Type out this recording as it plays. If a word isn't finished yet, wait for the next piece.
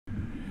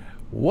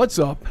What's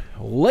up,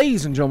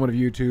 ladies and gentlemen of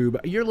YouTube?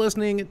 You're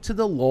listening to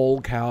the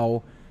Lol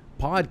Cow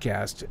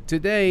podcast.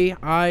 Today,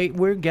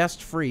 we're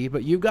guest free,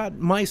 but you've got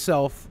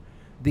myself,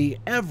 the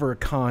ever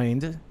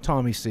kind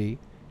Tommy C.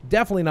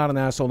 Definitely not an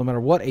asshole, no matter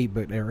what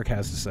 8-bit Eric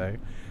has to say.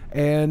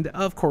 And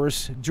of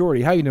course,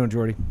 Jordy. How you doing,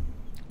 Jordy?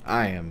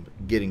 I am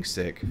getting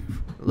sick,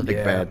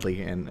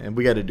 badly, and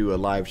we got to do a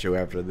live show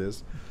after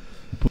this.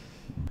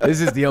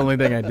 This is the only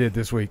thing I did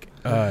this week.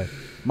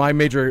 My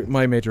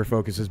major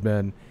focus has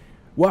been,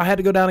 well, I had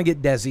to go down and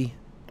get Desi.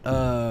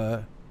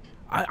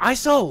 I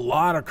saw a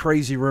lot of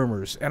crazy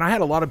rumors, and I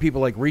had a lot of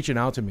people like reaching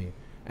out to me,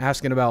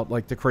 asking about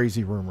like the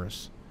crazy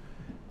rumors.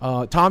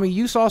 Tommy,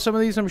 you saw some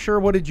of these, I'm sure.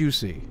 What did you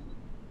see?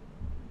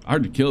 I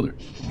heard you killed her.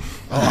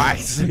 Oh, I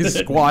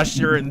squashed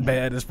her in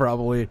bed is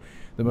probably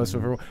the most.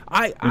 People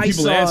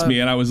asked me,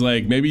 and I was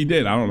like, maybe you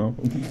did. I don't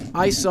know.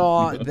 I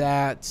saw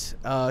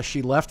that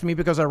she left me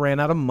because I ran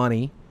out of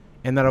money,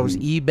 and that I was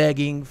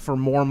e-begging for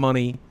more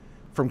money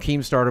from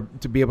KEEMSTAR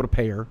to be able to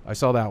pay her. I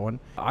saw that one.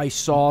 I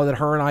saw that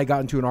her and I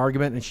got into an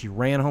argument, and she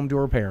ran home to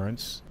her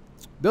parents.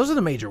 Those are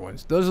the major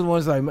ones. Those are the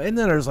ones that and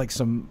then there's like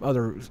some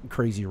other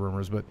crazy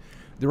rumors, but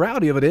the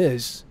reality of it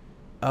is,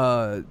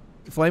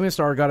 Flaming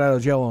Star got out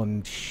of jail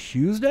on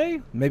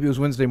Tuesday. Maybe it was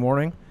Wednesday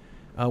morning.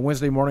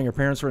 Wednesday morning, her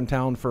parents were in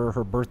town for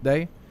her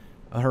birthday.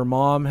 Her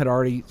mom had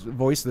already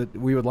voiced that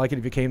we would like it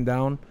if you came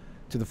down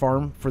to the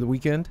farm for the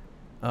weekend,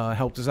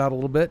 helped us out a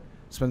little bit,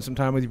 spend some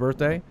time with your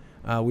birthday.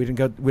 We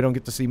don't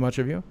get to see much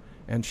of you.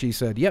 And she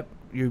said, yep,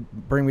 you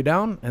bring me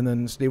down, and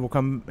then Steve will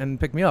come and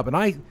pick me up. And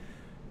I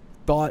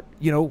thought,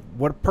 you know,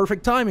 what a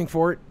perfect timing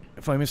for it.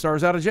 Flaming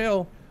Star's out of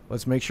jail.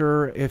 Let's make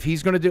sure if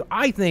he's going to do,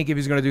 I think if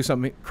he's going to do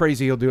something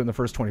crazy, he'll do it in the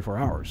first 24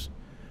 hours.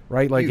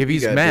 Right? Like if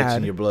he's got mad. Bitch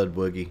in your blood,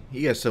 Boogie.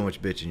 You got so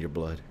much bitch in your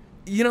blood.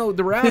 You know,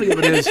 the reality of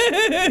it is,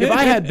 if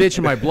I had bitch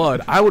in my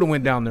blood, I would have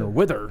went down there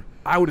with her.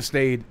 I would have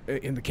stayed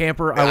in the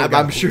camper.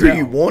 I'm sure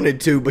you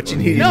wanted to, but you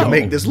needed to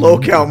make this low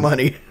cow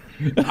money.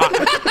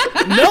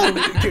 No,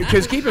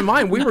 because keep in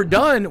mind, we were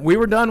done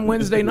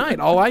Wednesday night.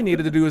 All I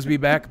needed to do was be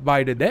back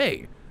by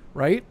today,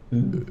 right?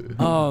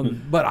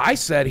 But I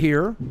sat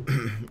here,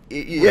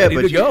 ready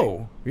to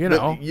go. You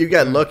know, you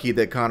got lucky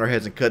that Connor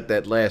hasn't cut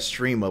that last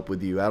stream up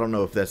with you. I don't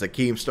know if that's a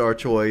KEEMSTAR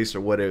choice or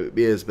what it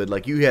is, but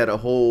like you had a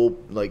whole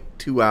like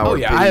 2-hour. Oh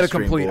yeah, I had a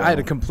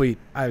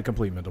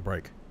complete mental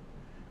break.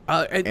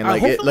 And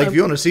if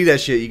you want to see that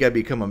shit, you got to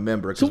become a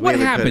member. So what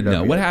happened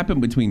though? What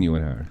happened between you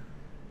and her?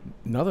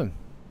 Nothing.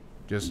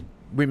 Just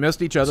we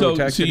missed each other. We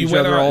texted you each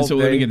went other on. all So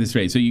day. let me get this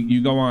straight. So you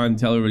go on,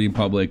 tell everybody in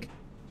public,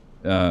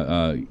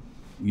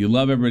 you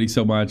love everybody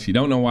so much. You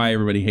don't know why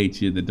everybody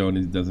hates you. That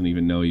doesn't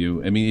even know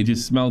you. I mean, it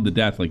just smelled to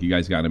death like you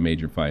guys got in a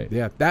major fight.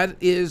 Yeah, that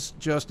is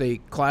just a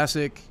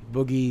classic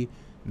Boogie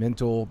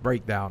mental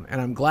breakdown. And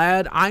I'm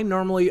glad. I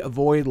normally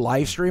avoid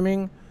live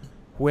streaming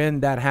when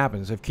that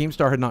happens. If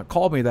KEEMSTAR had not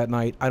called me that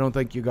night, I don't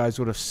think you guys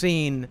would have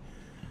seen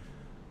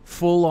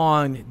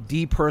full-on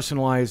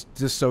depersonalized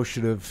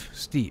dissociative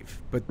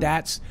Steve. But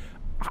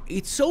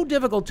it's so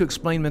difficult to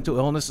explain mental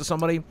illness to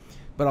somebody.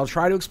 But I'll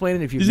try to explain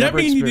it if you've never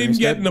experienced it. Does that mean you didn't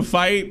get in a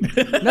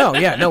fight?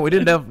 No, we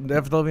didn't have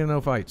definitely no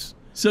fights.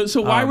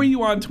 So why were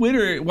you on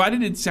Twitter? Why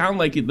did it sound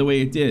like it the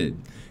way it did?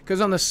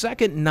 Because on the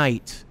second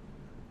night,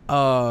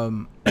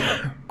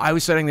 I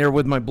was sitting there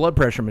with my blood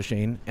pressure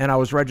machine, and I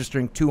was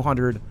registering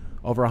 200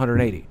 over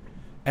 180.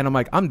 And I'm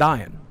like, I'm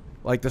dying.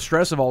 Like, the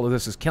stress of all of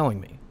this is killing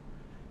me.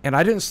 And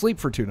I didn't sleep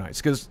for 2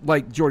 nights because,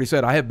 like Jordy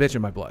said, I have bitch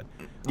in my blood.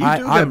 You do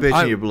got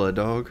bitch in your blood,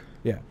 dog.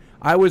 Yeah.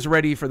 I was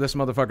ready for this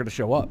motherfucker to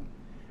show up.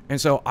 And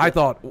so I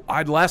thought,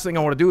 the last thing I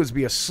want to do is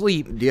be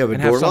asleep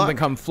and have something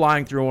come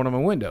flying through one of my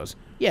windows.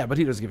 Yeah, but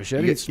he doesn't give a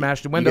shit. He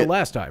smashed the window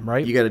last time,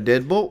 right? You got a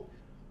deadbolt?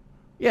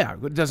 Yeah,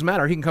 it doesn't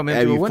matter. He can come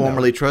into a window. Have you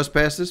formally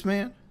trespassed this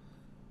man?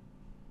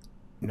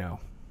 No.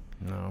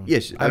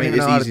 Yes, I mean,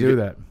 it's easy to do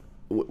that.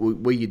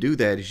 Way you do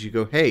that is you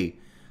go, hey,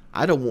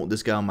 I don't want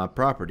this guy on my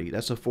property.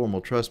 That's a formal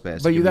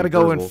trespass. But you got to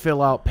go and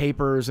fill out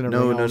papers and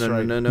everything else,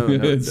 right? No.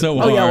 It's so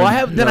hard. Oh yeah, well I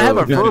have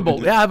a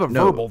verbal. Yeah, I have a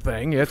verbal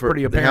thing. Yeah, it's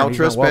pretty apparent. How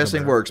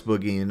trespassing works,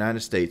 Boogie, in the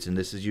United States, and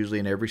this is usually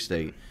in every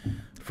state.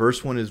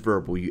 First one is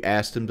verbal. You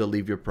ask them to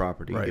leave your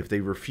property. Right. If they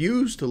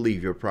refuse to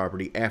leave your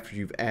property after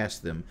you've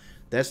asked them,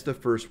 that's the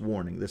first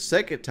warning. The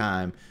second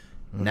time,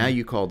 now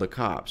you call the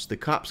cops. The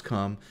cops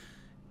come.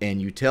 And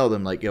you tell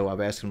them, like, yo,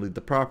 I've asked him to leave the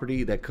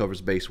property. That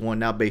covers base 1.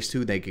 Now base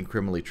 2, they can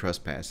criminally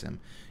trespass him.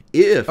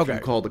 If you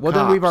call the cops. Well,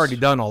 then we've already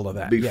done all of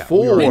that.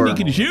 Before you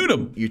can shoot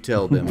him. You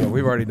tell them. Yeah,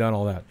 we've already done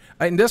all that.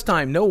 And this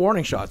time, no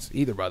warning shots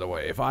either, by the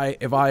way. If I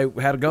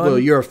had a gun. Well,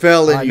 you're a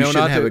felon. You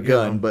shouldn't have a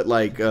gun. But,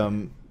 like,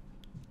 I'm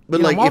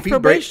off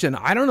probation.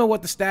 I don't know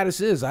what the status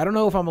is. I don't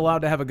know if I'm allowed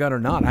to have a gun or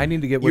not. I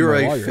need to get with my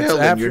lawyer. You're a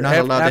felon. You're not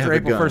allowed to have a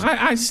gun. 1st.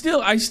 I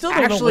still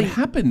don't know what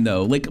happened,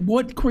 though. Like,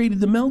 what created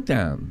the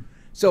meltdown?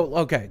 So,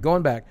 okay,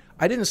 going back,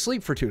 I didn't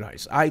sleep for 2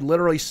 nights. I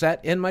literally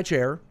sat in my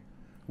chair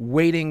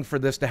waiting for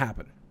this to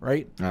happen,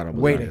 right? I don't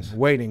believe this.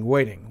 Waiting.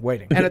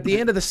 And at the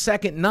end of the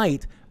second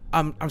night,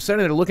 I'm sitting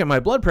there to look at my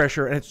blood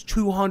pressure, and it's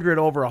 200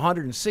 over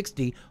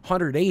 160,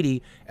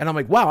 180, and I'm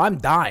like, wow, I'm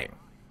dying.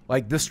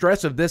 Like, the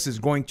stress of this is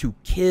going to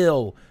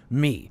kill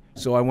me.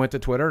 So I went to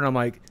Twitter and I'm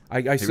like,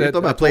 I Have said, you thought about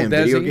I told playing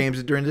video Desi-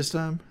 games during this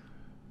time?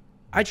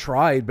 I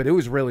tried, but it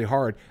was really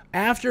hard.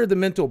 After the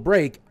mental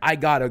break, I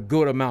got a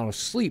good amount of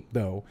sleep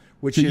though,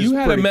 which So is you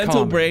had a pretty mental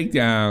common.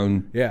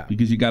 breakdown, Yeah.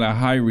 because you got a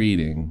high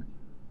reading.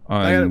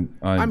 I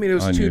mean, it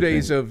was on 2 your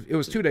days thing.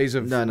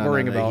 of No.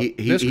 worrying about this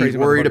He's crazy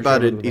worried motherfucker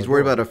about showing it. up He's at my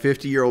worried door. about a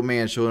 50-year-old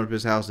man showing up at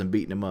his house and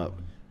beating him up.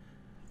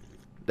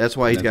 That's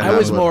why he's got. I high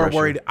was blood more pressure.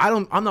 worried.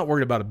 I'm not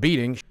worried about a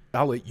beating.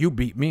 I'll let you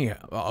beat me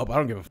up. I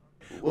don't give a.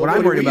 Well, What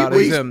I'm worried about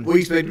is him. What do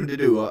you expect him to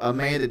do? A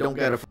man that don't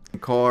got a fucking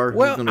car. who's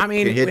Well, gonna I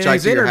mean, in fucking hitchhike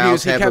his to your interviews,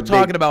 house, he have kept a big-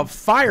 talking about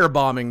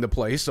firebombing the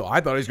place, so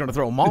I thought he was going to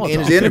throw a Molotov. In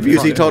his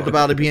interviews, he talked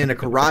about it being a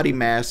karate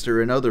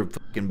master and other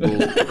fucking bull.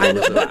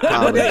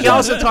 But he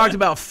also talked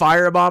about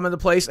firebombing the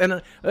place,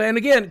 and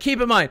again,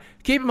 keep in mind,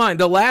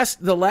 the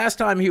last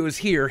time he was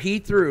here, he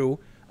threw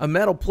a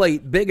metal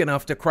plate big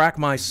enough to crack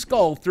my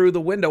skull through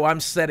the window I'm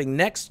sitting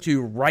next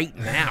to right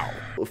now.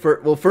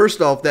 Well,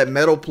 first off, that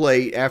metal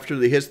plate,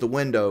 after it hits the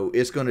window,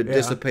 it's going to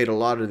dissipate a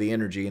lot of the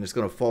energy, and it's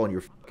going to fall in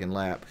your fucking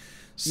lap.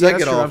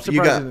 Second true. I'm off,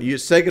 surprised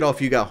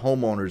you got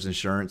homeowners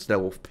insurance that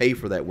will pay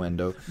for that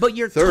window. But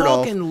you're Third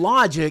talking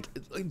logic.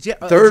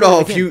 Third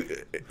off,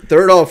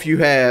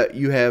 again,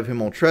 you have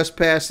him on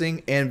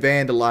trespassing and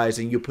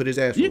vandalizing. You put his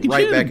ass You can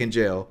right shoot back him. in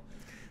jail.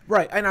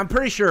 right, and I'm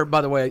pretty sure.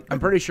 By the way, I'm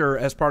pretty sure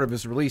as part of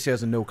his release, he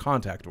has a no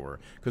contact order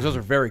because those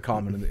are very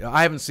common.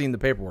 I haven't seen the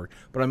paperwork,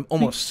 but I'm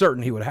almost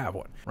certain he would have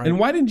one. Right? And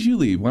why didn't you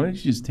leave? Why don't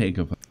you just take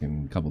a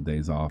fucking couple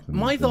days off? And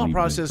My leave thought the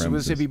process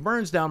was if he premises?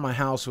 burns down my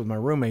house with my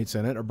roommates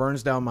in it, or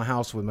burns down my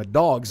house with my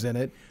dogs in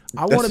it,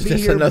 I want to be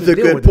That's here. another to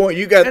deal good with it. point.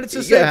 You got And it's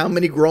just how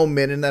many grown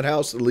men in that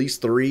house? At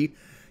least 3.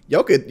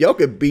 Y'all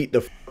could beat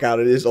the fuck out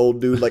of this old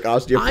dude like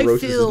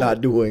osteoporosis is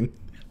not doing.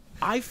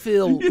 I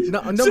feel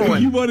number So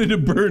one. you wanted to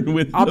burn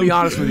with I'll them. be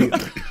honest with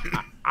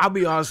you. I'll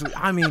be honest with you.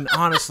 I mean,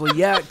 honestly,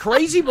 yeah.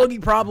 Crazy Boogie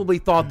probably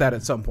thought that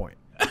at some point.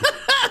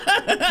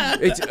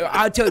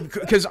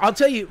 I'll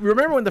tell you.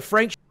 Remember when the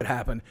Frank shit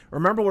happened?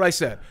 Remember what I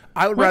said?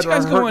 I would Why don't you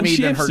rather guys go hurt on me than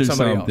shifts hurt or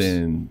somebody else.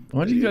 something?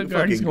 Why don't you guys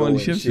Fucking go on going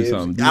shifts or shifts.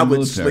 something? Do I the would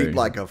military. sleep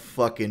like a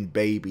fucking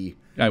baby.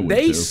 I would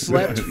They too.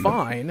 slept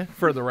fine,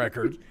 for the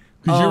record.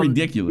 Because you're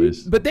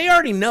ridiculous. But they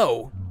already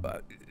know.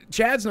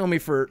 Chad's known me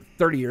for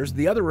 30 years.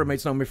 The other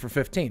roommates know me for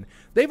 15.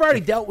 They've already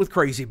dealt with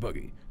Crazy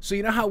Boogie. So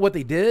you know what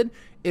they did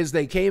is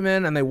they came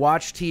in and they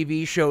watched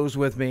TV shows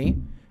with me,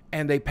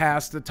 and they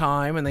passed the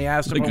time, and they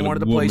asked if Like I a wanted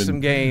to play woman. some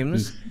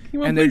games, You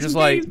wanna and they're play just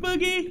some like,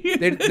 games,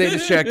 Boogie? they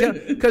just checked out.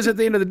 Because at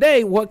the end of the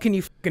day, what can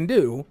you fucking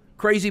do?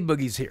 Crazy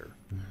Boogie's here,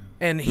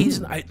 and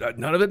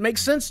none of it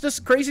makes sense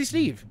to Crazy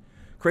Steve.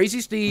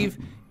 Crazy Steve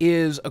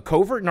is a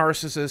covert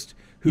narcissist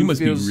who You must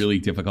be feels really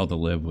difficult to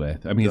live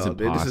with. I mean, it's No,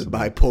 dude, this is impossible.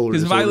 bipolar.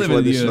 Because if I live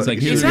with you, it's like,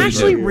 here's It's what you're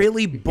actually gonna do.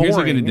 really Here's what you're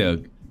boring. gonna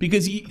do.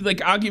 Because,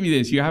 I'll give you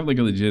this. You have like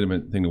a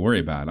legitimate thing to worry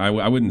about. I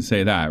wouldn't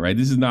say that, right?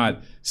 This is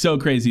not so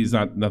crazy. It's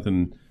not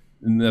nothing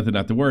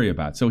not to worry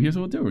about. So here's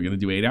what we'll do. We're gonna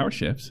do 8-hour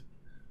shifts,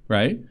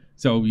 right?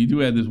 So you do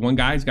have this one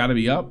guy's got to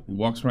be up. He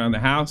walks around the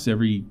house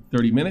every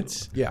 30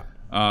 minutes. Yeah.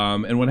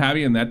 And what have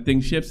you, and that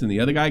thing shifts, and the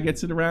other guy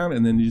gets it around,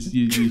 and then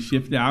you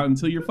shift out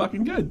until you're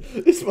fucking good.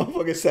 This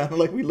motherfucker sounded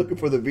like we looking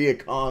for the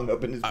Viet Cong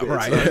up in his bed.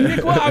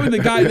 right. Well, I mean, the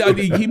guy,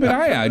 you keep an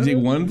eye out. You take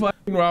one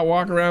fucking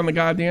walk around the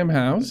goddamn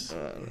house,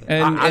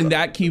 and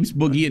that keeps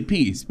Boogie at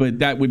peace. But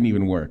that wouldn't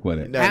even work, would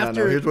it? No.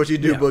 After- Here's what you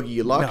do, yeah. Boogie.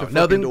 You lock No, the nothing-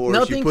 fucking doors.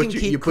 nothing You put can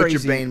your keep you put your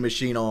Crazy- Bane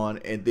machine on,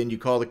 and then you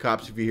call the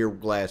cops if you hear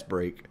glass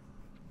break.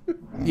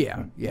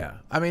 Yeah.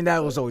 I mean,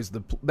 that was always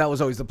the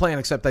plan.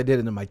 Except I did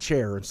it in my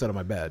chair instead of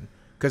my bed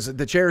because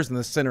the chair is in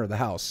the center of the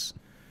house.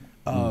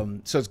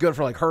 So it's good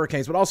for like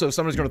hurricanes, but also if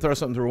somebody's going to throw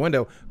something through a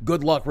window,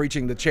 good luck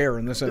reaching the chair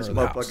in the center This of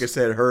the house. motherfucker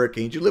said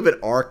hurricanes. You live in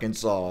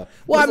Arkansas.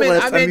 Well, When's the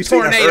last I time mean you seen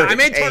a tornado. I mean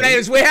hurricane?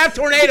 tornadoes. We have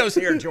tornadoes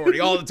here, Jordy,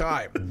 all the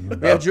time.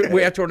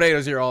 We have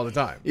tornadoes here all the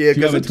time. Yeah, Do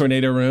you have a because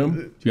tornado room?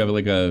 Do you have a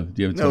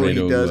no,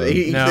 tornado? he does.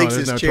 He No, thinks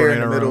there's his no chair in the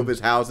tornado middle room. of his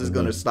house is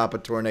going to stop a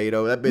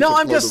tornado. That bitch No, will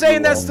I'm blow just the saying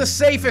roof that's off. the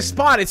safest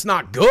spot. It's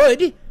not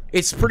good.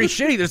 It's pretty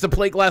shitty. There's the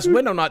plate glass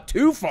window not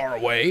too far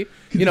away.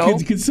 You know,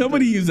 Can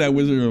somebody use that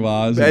Wizard of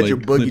Oz? and, Imagine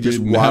like, Boogie clip just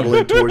it and have-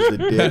 waddling towards the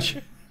ditch.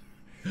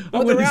 I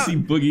want to they're see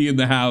Boogie in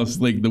the house,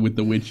 like with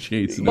the witch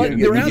chasing. But him.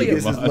 the He reality gets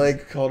is- his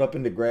leg caught up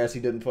in the grass he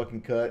didn't fucking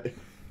cut.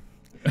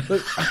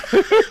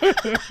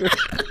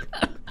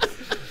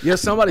 yeah,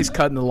 somebody's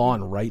cutting the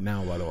lawn right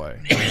now. By the way,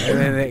 and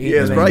then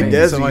Yeah, it's probably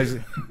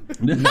Desi.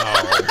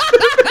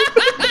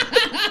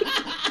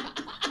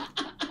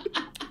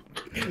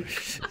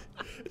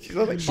 She's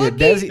like, Yeah,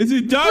 Desi, Is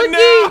it done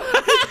now?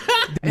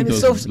 and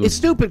it's Those- it's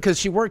stupid because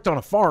she worked on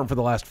a farm for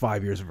the last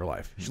 5 years of her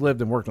life. She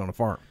lived and worked on a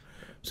farm,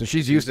 so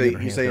she's used to. You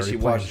getting her say hands she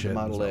dirty, playing watches shit and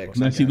Model stuff. X.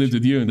 Now she lives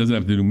with you and doesn't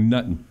have to do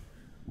nothing.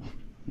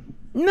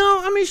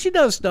 No, I mean she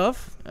does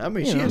stuff. I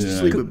mean, You she know. has to Yeah.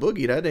 sleep with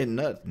Boogie. That ain't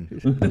nothing.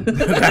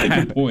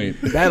 Good point.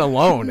 That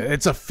alone,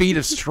 it's a feat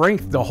of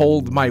strength to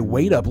hold my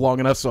weight up long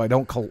enough so I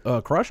don't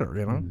crush her.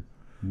 You know.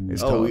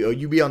 It's Oh, tough.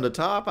 you be on the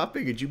top? I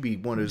figured you be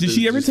one of those. Did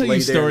she ever just tell you lay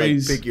there and,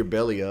 like, stories? pick your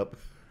belly up.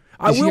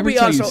 I Did she will ever be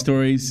tell also. you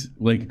stories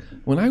like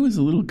when I was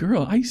a little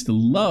girl? I used to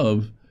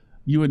love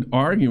you and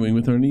arguing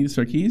with Arnita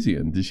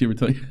Sarkeesian. Did she ever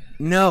tell you?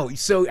 No.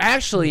 So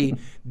actually,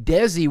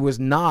 Desi was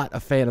not a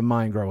fan of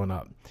mine growing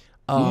up.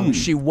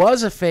 She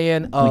was a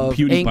fan of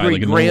PewDiePie, Angry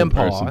like a normal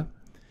Grandpa. person.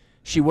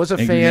 She was a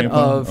Angry fan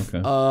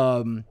Grandpa?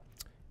 of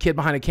Kid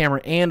Behind the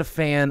Camera and a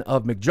fan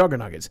of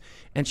McJuggernuggets.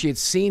 And she had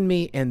seen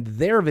me in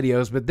their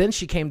videos, but then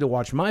she came to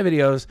watch my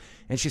videos,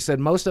 and she said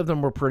most of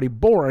them were pretty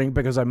boring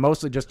because I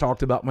mostly just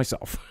talked about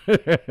myself,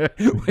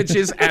 which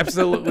is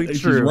absolutely true.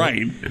 She's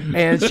right.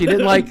 And she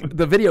didn't like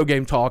the video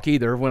game talk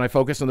either. When I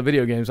focused on the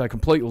video games, I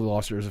completely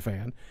lost her as a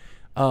fan.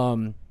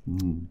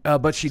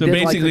 But she So did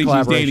like the basically,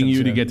 she's dating you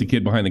collaborations, to yeah. get the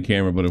kid behind the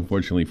camera, but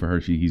unfortunately for her,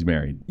 he's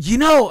married. You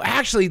know,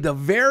 actually, the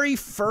very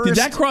first... Did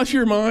that cross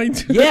your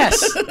mind?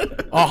 Yes,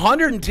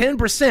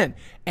 110%.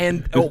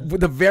 And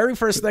the very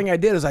first thing I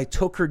did is I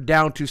took her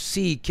down to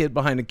see Kid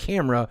Behind the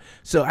Camera.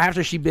 So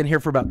after she'd been here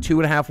for about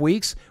 2.5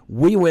 weeks,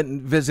 we went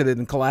and visited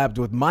and collabed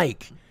with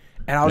Mike.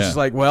 And I was just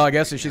like, well, I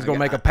guess if she's going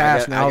to make a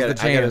pass, now's the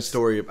chance.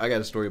 I got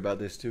a story about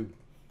this too.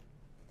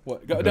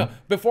 What? No,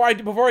 before I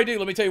do,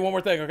 let me tell you one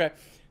more thing, okay?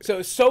 So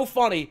it's so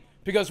funny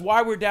because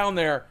while we're down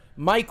there,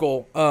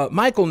 Michael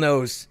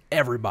knows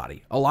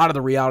everybody, a lot of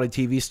the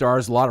reality TV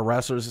stars, a lot of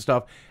wrestlers and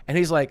stuff. And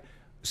he's like,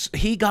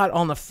 he got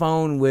on the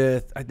phone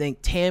with, I think,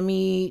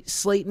 Tammy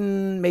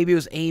Slayton, maybe it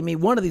was Amy,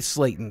 one of these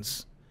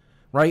Slaytons,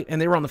 right?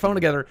 And they were on the phone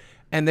together,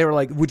 and they were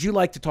like, would you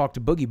like to talk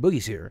to Boogie?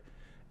 Boogie's here.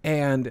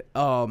 And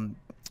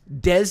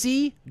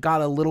Desi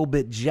got a little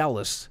bit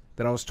jealous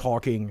that I was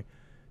talking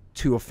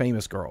to a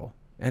famous girl.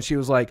 And she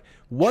was like,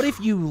 what if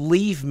you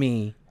leave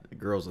me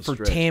for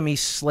Tammy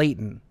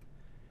Slayton?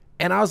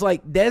 And I was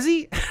like,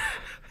 Desi,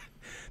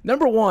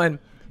 number one,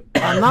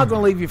 I'm not going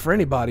to leave you for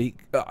anybody.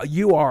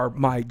 You are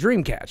my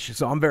dream catch,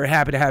 so I'm very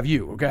happy to have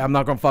you, okay? I'm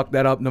not going to fuck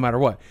that up no matter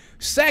what.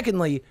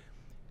 Secondly,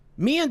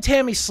 me and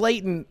Tammy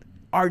Slayton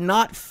are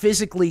not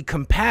physically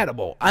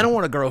compatible. I don't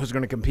want a girl who's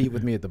going to compete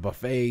with me at the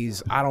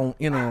buffets. I don't,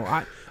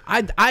 I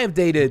have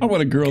dated... I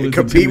want a girl that's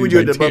compete with you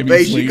at the Tammy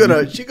buffet.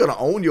 She gonna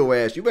own your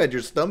ass. You had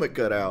your stomach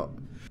cut out.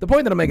 The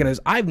point that I'm making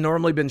is I've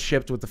normally been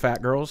shipped with the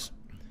fat girls,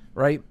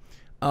 right?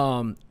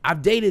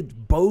 I've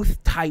dated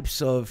both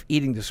types of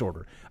eating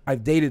disorder.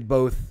 I've dated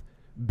both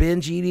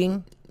binge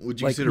eating. Would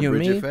you like consider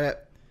Bridget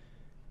fat?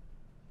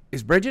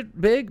 Is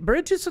Bridget big?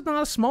 Bridget's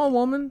not a small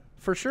woman,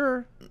 for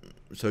sure.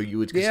 So you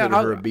would consider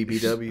her a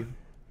BBW?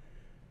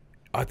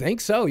 I think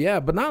so, yeah,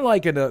 but not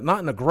like not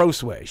in a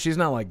gross way. She's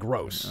not like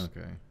gross.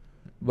 Okay.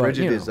 But,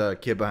 Bridget is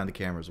Kid Behind the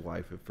Camera's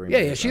wife.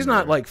 Yeah. She's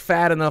not like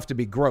fat enough to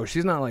be gross.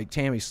 She's not like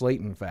Tammy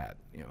Slayton fat,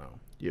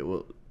 Yeah,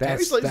 well, That's-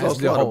 Tammy Slayton's that's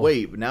lost the a lot of whole-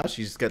 weight, but now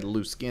she's got the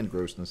loose skin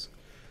grossness.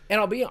 And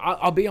I'll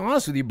be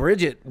honest with you,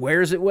 Bridget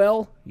wears it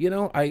well.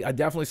 I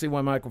definitely see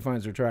why Michael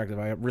finds her attractive.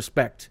 I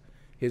respect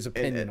his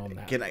opinion on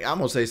that. I'm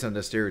gonna say something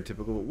that's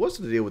stereotypical, but what's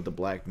the deal with the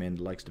black man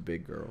that likes the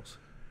big girls?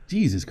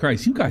 Jesus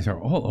Christ, you guys are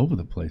all over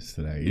the place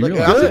today. Look,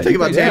 I was thinking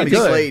about Tammy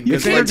Slayton. You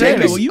It's can't, like take it.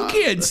 Tammy's- Well, you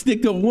can't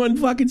stick to one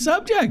fucking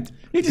subject.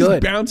 It just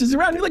Good. bounces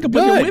around. You're like a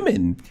bunch of Good.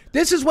 women.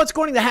 This is what's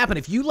going to happen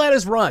if you let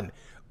us run.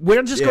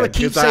 We're just going to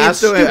keep 'cause saying I'm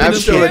still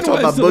stupid talking shit.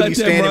 about to let Boogie them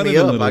standing run me it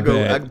a up. little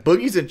bit.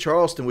 Boogie's in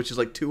Charleston, which is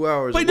like 2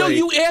 hours Wait, away.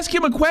 no, you ask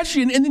him a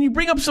question and then you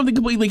bring up something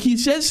completely. Like he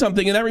says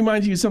something and that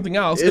reminds you of something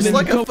else. It's and then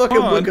like you a go fucking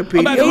on Wikipedia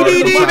about article.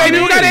 ADD, whatever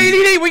baby, we got it is.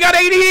 ADD. We got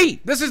ADD.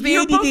 This is the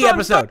You're both ADD on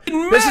episode.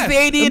 fucking This is meth. the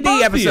ADD Both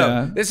of episode.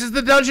 ya. This is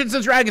the Dungeons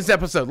and Dragons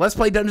episode. Let's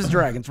play Dungeons and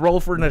Dragons. Roll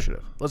for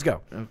initiative. Let's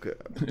go. Okay.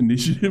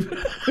 Initiative.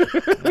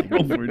 I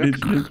roll for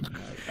initiative.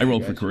 I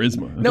roll for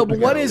charisma. No, but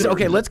what is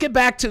okay? Let's get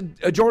back to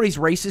Jordy's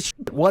racist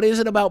shit. What is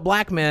it about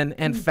black men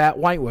and fat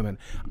white women?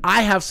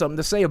 I have something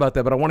to say about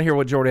that, but I want to hear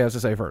what Jordy has to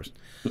say first.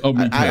 Oh,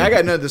 me too. I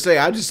got nothing to say.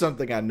 I just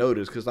something I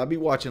noticed because I be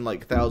watching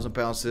like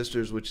 1,000-Pound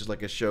Sisters, which is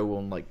like a show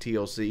on like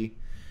TLC,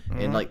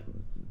 and like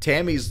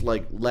Tammy's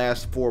like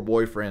last 4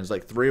 boyfriends,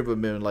 like 3 of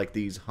them been like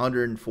these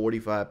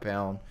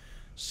 145-pound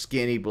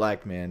skinny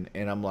black men,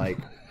 and I'm like,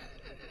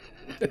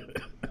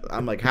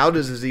 how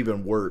does this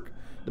even work?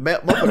 The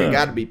motherfucker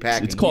got to be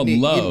packing. It's called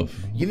love.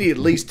 You need at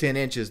least 10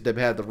 inches to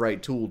have the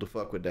right tool to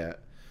fuck with that.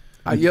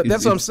 Yeah,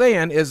 that's what I'm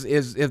saying. Is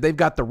if they've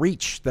got the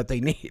reach that they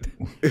need.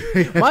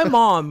 My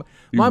mom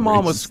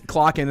was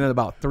clocking in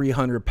about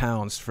 300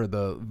 pounds for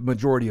the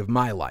majority of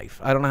my life.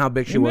 I don't know how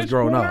big she was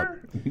growing up,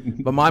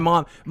 but my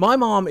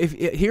mom.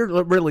 Here,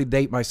 really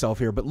date myself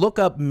here, but look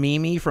up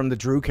Mimi from the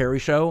Drew Carey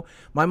Show.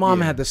 My mom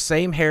had the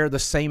same hair, the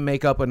same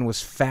makeup, and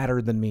was fatter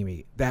than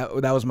Mimi. That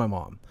was my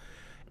mom,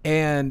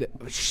 and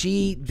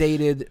she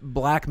dated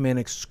black men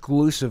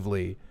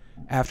exclusively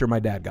after my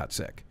dad got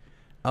sick.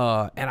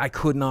 And I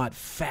could not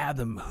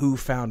fathom who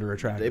found her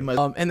attractive.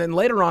 And then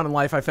later on in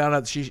life, I found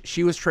out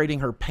she was trading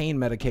her pain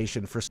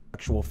medication for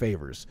sexual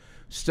favors.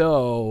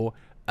 So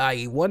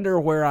I wonder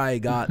where I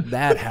got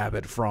that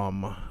habit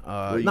from.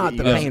 Not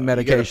the pain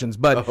medications,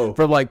 but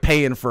for like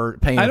paying for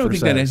sex. I don't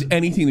think that has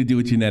anything to do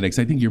with genetics.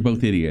 I think you're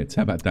both idiots.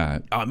 How about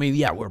that? I mean,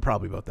 yeah, we're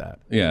probably about that.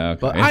 Yeah, okay.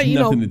 But It has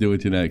nothing to do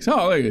with genetics.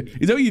 Oh,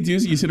 is that what you do?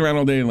 So you sit around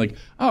all day and like,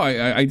 oh,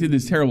 I did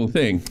this terrible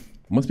thing.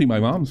 Must be my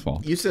mom's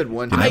fault. You said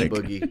one time,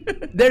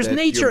 Boogie. There's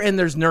nature and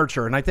there's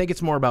nurture, and I think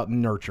it's more about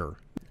nurture.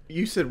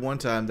 You said one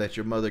time that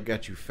your mother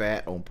got you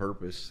fat on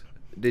purpose.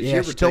 Did she Yeah,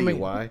 ever she tell told you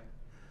me- why?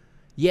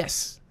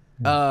 Yes.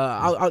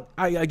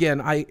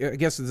 I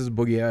guess this is a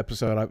Boogie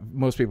episode.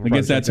 Most people. I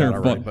guess that's her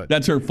fault. Already, but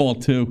that's her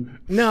fault too.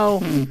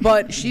 No,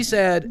 but she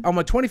said on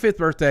my 25th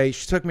birthday,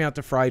 she took me out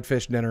to fried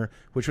fish dinner,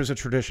 which was a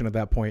tradition at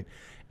that point.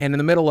 And in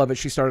the middle of it,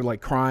 she started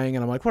like crying,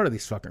 and I'm like, "What are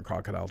these fucking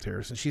crocodile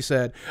tears?" And she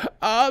said,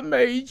 "I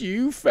made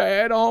you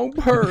fat on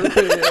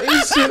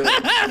purpose." And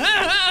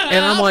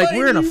I'm like,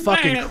 "We're in a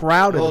fucking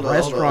crowded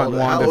restaurant,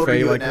 Wanda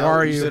Faye. Like, why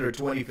are you?" You said her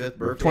 25th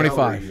birthday.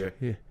 25.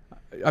 Yeah.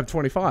 I'm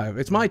 25.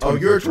 It's my 25th. Oh,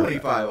 you're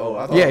 25. Oh,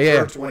 I thought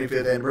it was her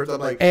 25th anniversary.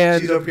 I'm like,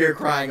 she's up here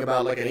crying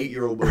about like an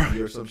 8-year-old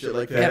Boogie or some shit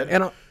like that.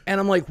 And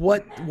I'm like,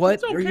 what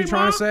are you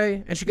trying to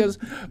say? And she goes,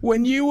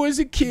 when you was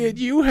a kid,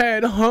 you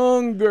had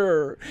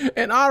hunger.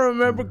 And I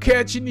remember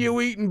catching you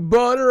eating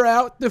butter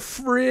out the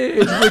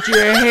fridge with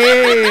your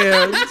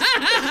hands.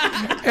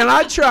 And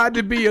I tried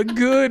to be a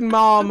good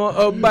mama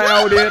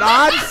about it.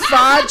 I'd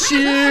fight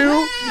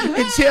you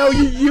and tell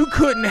you you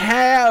couldn't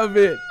have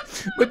it.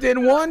 But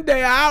then one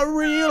day I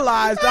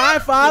realized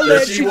if I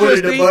let you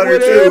just eat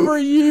whatever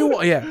you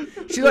want. Yeah.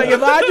 She's like,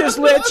 if I just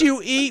let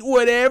you eat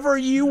whatever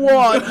you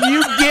want,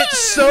 you get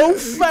so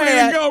fat.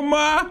 There you go,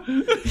 Ma.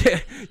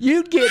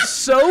 You'd get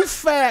so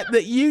fat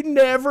that you'd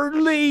never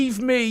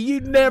leave me.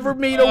 You'd never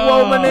meet a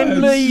woman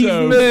and leave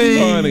so me.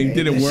 Funny.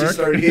 Did it work? She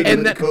started hitting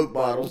with the Coke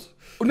bottles.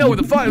 No,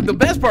 the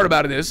best part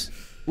about it is,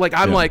 like,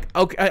 I'm like,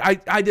 okay,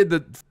 I did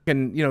the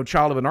fucking,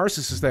 child of a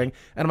narcissist thing.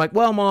 And I'm like,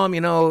 well, Mom,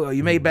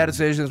 you made bad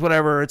decisions,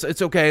 whatever.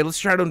 It's okay. Let's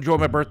try to enjoy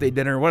my birthday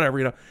dinner or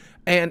whatever,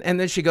 And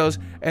then she goes,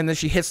 and then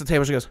she hits the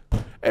table. She goes,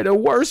 and the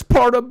worst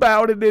part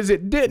about it is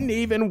it didn't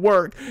even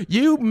work.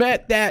 You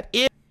met that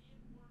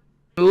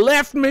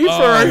left me for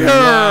her.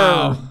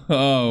 Wow.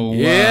 Oh,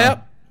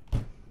 wow.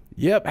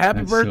 Yep.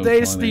 Happy birthday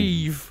to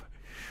Steve.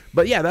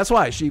 But yeah, that's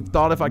why she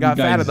thought if I got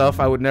fat enough,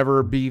 I would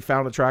never be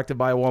found attractive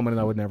by a woman, and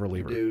I would never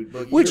leave her. Dude,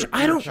 but which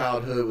your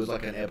childhood was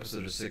like an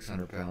episode of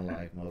 600 Pound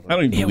Life, motherfucker. I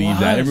don't even believe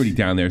that. Everybody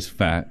down there is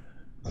fat.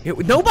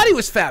 Nobody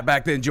was fat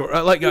back then, George.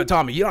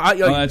 Tommy. Oh,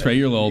 that's right.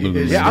 You're a little older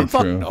than me. Yeah, I'm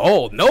fucking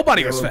old.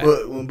 Nobody was fat.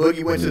 When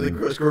Boogie went to the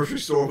grocery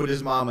store with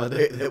his mama,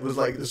 that was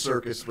like the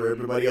circus for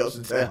everybody else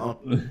in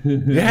town.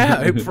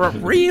 Yeah, for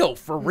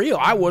real.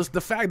 I was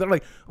the fact that I'm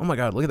like, oh my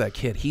God, look at that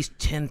kid. He's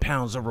 10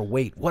 pounds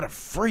overweight. What a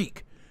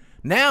freak.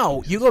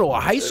 Now you go to a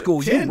high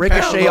school, you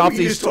ricochet off these.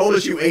 You just told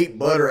us you ate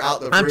butter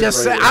out the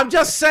fridge. I'm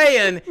just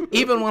saying.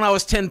 Even when I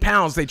was 10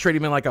 pounds, they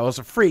treated me like I was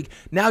a freak.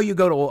 Now you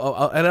go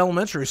to an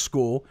elementary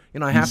school.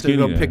 I have to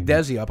go pick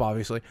Desi up,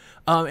 obviously.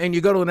 And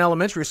you go to an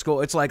elementary school.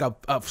 It's like a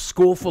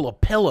school full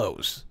of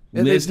pillows.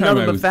 There's none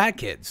of the fat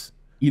kids.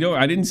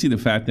 I didn't see the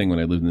fat thing when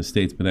I lived in the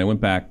States, but I went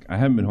back. I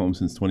haven't been home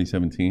since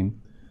 2017.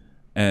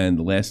 And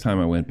the last time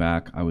I went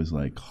back, I was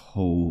like,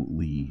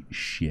 holy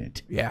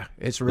shit. Yeah,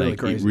 it's really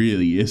crazy. It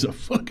really is a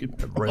fucking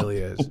problem. It really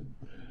is.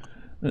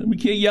 We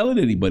can't yell at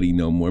anybody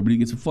no more, but he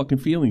gets a fucking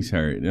feelings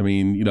hurt. I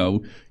mean, you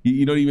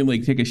don't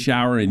even take a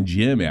shower in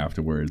gym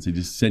afterwards. They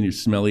just send your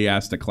smelly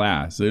ass to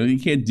class. So you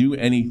can't do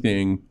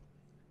anything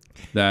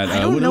that I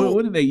don't know.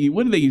 What did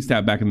they used to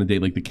have back in the day?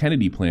 Like the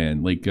Kennedy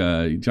plan. Like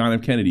John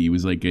F. Kennedy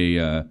was like he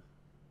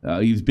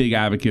was a big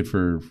advocate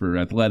for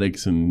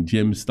athletics and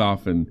gym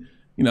stuff, and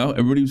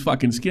everybody was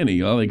fucking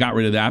skinny. Well, they got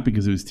rid of that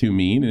because it was too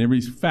mean, and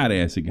everybody's fat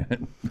ass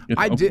again.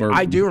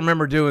 I do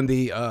remember doing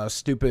the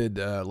stupid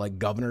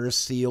governor's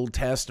seal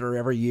test or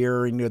every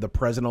year, the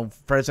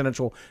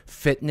presidential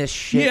fitness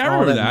shit. Yeah, I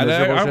remember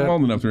that. I'm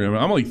old enough to remember.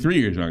 I'm only 3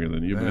 years younger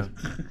than you. Yeah.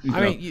 But,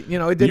 I mean,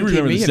 it didn't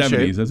keep me in shape. You remember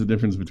the 70s. That's the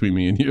difference between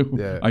me and you.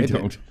 Yeah, I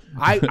don't.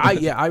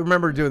 I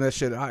remember doing that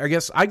shit. I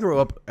guess I grew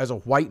up as a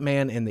white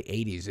man in the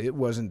 80s. It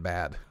wasn't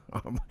bad.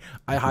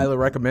 I highly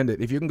recommend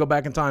it. If you can go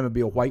back in time and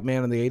be a white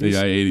man in the 80s.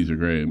 Yeah, 80s are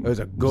great. It was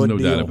a good deal.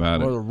 There's no doubt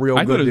about it. It was a real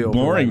I good thought it deal. was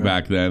boring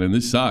back then, and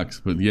this sucks.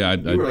 But yeah, I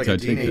take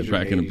that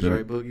back in a bit.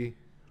 Right, Boogie?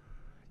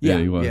 Yeah,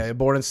 he was. Yeah,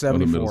 born in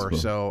 74.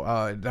 So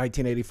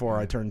 1984,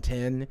 I turned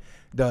 10.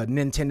 The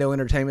Nintendo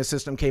Entertainment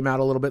System came out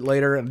a little bit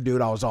later, and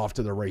dude, I was off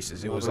to the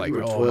races. It was like,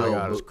 oh my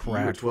God, it was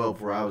crack. You were 12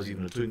 before I was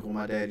even a twinkle in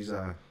my daddy's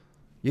eye.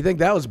 You think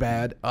that was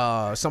bad?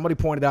 Somebody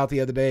pointed out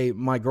the other day,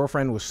 my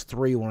girlfriend was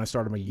 3 when I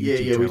started my YouTube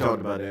channel. Yeah, we talked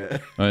about that.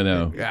 I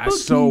know. Yeah,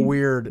 it's so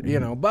weird,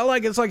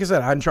 But it's like I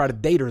said, I didn't try to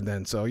date her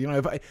then. So,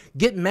 if I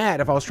get mad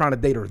if I was trying to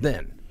date her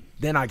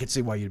then I could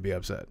see why you'd be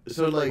upset.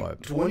 So,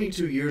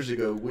 22 years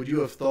ago, would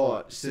you have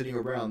thought sitting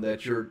around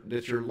that your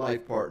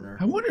life partner?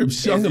 I wonder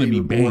if I'm going to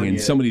be banging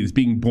somebody that's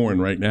being born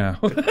right now.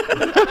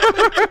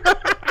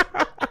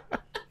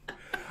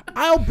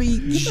 I'll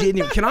be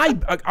genuine. I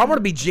want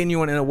to be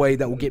genuine in a way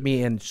that will get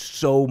me in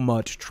so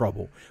much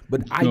trouble,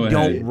 but I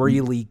don't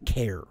really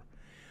care.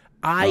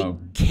 I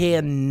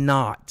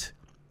cannot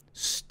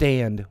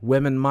stand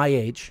women my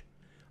age.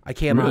 I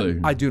cannot.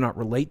 Really? I do not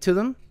relate to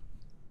them.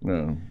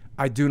 No.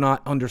 I do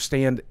not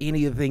understand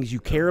any of the things you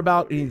care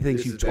about, any of the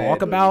things you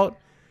talk about.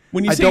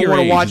 When you I say don't your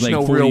want to age, watch like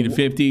no 40 real to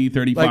 50,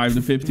 35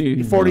 to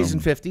 50? 40s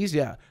and 50s,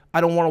 yeah. I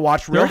don't want to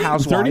watch Real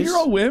Housewives.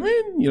 30-year-old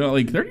women?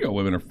 30-year-old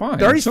women are fine.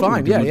 30's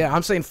fine, yeah.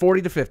 I'm saying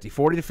 40 to 50,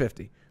 40 to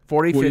 50.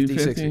 40, 50,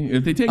 60.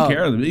 If they take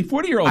care of them, a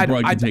 40-year-old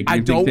broad can take. I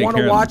don't want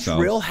to watch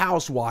themselves. Real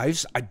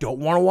Housewives. I don't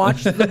want to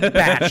watch The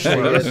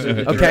Bachelor.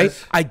 Okay,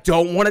 I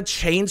don't want to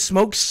chain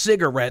smoke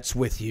cigarettes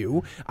with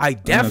you. I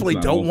definitely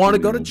don't want to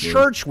go to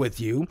church with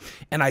you,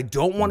 and I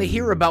don't want to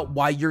hear about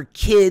why your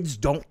kids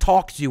don't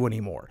talk to you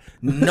anymore.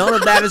 None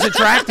of that is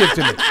attractive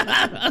to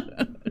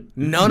me.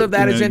 None of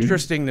that is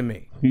interesting to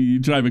me. You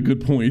drive a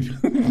good point.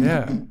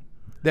 Yeah.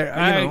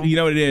 You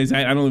know what it is?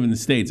 I don't live in the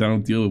States. I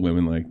don't deal with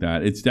women like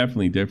that. It's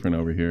definitely different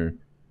over here.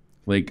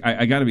 Like,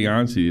 I got to be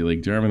honest with you.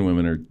 Like, German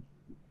women are,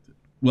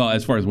 well,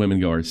 as far as women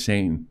go, are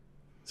sane.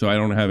 So I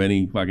don't have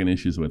any fucking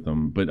issues with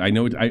them. But I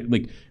know,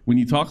 like, when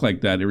you talk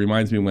like that, it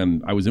reminds me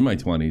when I was in my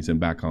 20s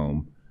and back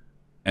home.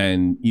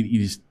 And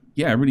you just,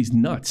 everybody's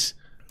nuts.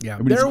 Yeah,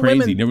 everybody's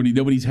crazy.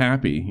 Nobody's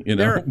happy. You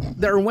know,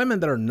 there are women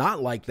that are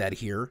not like that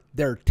here.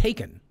 They're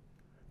taken.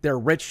 They're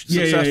rich,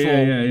 successful,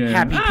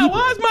 happy people.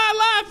 Why's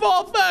my life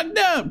all fucked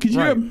up? Because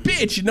you're a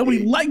bitch and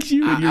nobody likes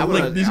you.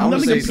 And there's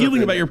nothing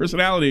appealing about your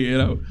personality, you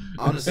know?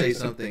 I want to say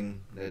something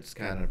that's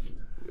kind of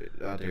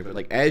out there. But,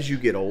 like, as you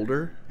get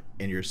older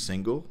and you're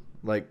single,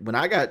 like, when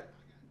I got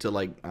to,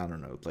 like, I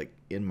don't know, like,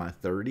 in my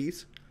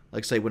 30s,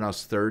 like, say when I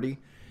was 30,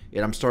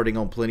 and I'm starting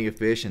on Plenty of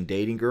Fish and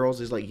dating girls,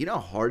 it's like, you know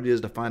how hard it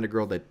is to find a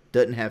girl that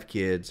doesn't have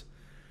kids,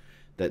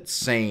 that's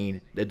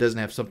sane, that doesn't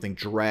have something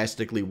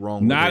drastically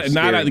wrong with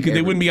her. Because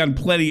they wouldn't be on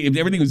Plenty. If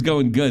everything was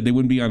going good, they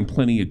wouldn't be on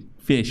Plenty of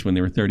Fish when they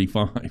were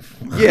 35.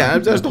 Yeah,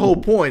 that's the whole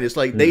point. It's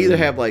like they either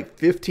have like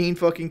 15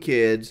 fucking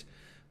kids,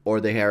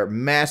 or they are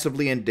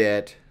massively in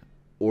debt,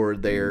 or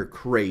they're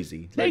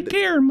crazy. Take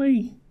care of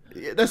me.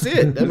 Yeah, that's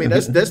it. I mean,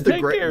 that's the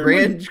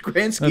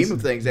grand scheme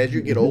of things as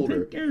you get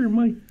older. Take care of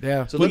me.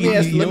 Yeah. So let me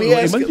ask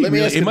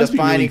a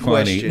defining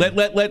question.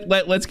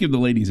 Let's give the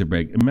ladies a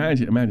break.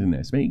 Imagine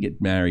this. Man, you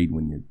get married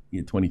when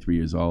you're 23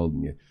 years old,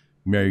 and you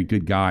marry a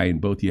good guy, and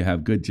both of you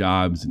have good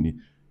jobs, and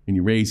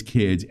you raise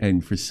kids,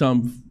 and for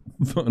some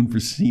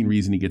unforeseen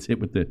reason, he gets hit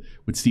with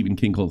what Stephen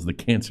King calls the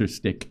cancer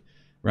stick,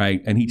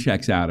 right? And he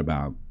checks out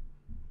about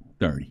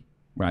 30,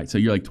 right? So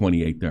you're like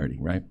 28, 30,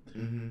 right?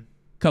 Mm-hmm.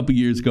 Couple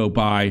years go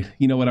by,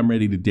 you know what, I'm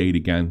ready to date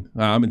again.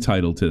 I'm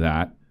entitled to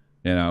that,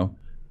 you know.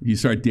 You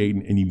start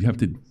dating and you have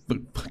to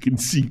fucking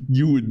see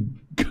you and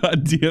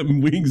goddamn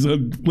Wings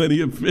on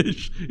Plenty of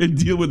Fish and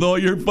deal with all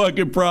your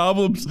fucking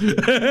problems.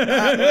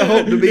 I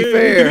hope to be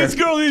fair. This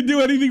girl didn't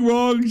do anything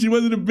wrong. She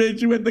wasn't a bitch.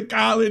 She went to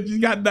college. She's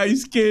got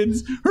nice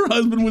kids. Her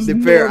husband was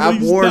fair. I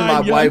warned my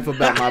wife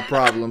about my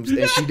problems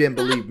and she didn't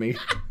believe me.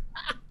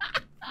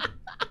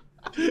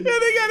 And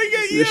they gotta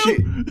get you.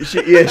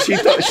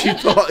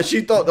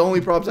 She thought the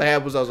only problems I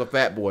had was I was a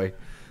fat boy.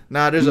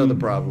 Nah, there's other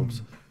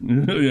problems.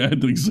 Yeah, I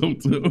think so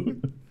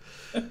too.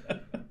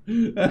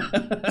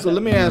 So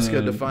let me ask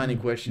a defining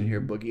question here,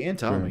 Boogie and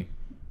Tommy.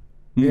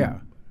 Yeah.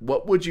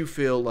 What would you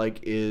feel like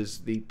is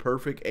the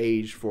perfect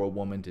age for a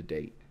woman to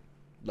date?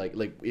 Like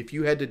if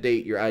you had to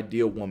date your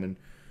ideal woman,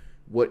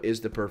 what is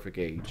the perfect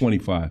age?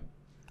 25.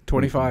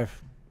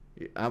 25.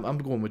 I'm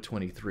going with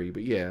 23,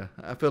 but yeah,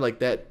 I feel like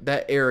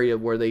that area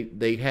where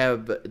they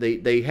have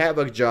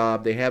a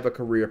job, they have a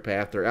career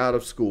path, they're out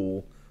of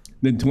school.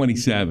 Then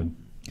 27,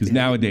 because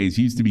nowadays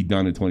you used to be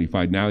done at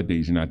 25.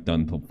 Nowadays you're not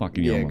done until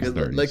fucking you're almost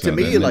 30. Like so to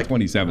me, then like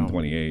 27,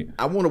 28.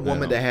 I want a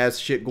woman that has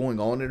shit going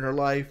on in her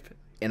life,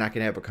 and I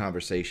can have a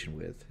conversation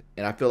with.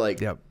 And I feel like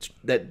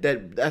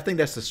that I think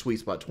that's the sweet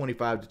spot.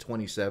 25 to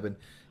 27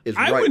 is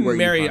right where you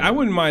find it. I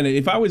wouldn't mind it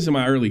if I was in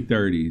my early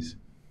 30s.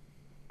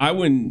 I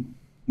wouldn't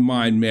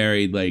mind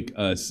married like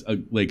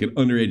an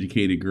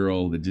undereducated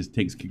girl that just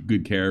takes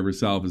good care of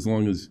herself, as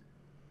long as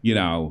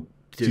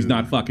she's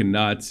not fucking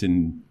nuts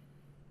and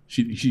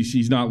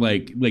she's not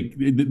like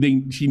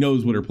she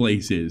knows what her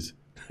place is.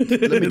 Let me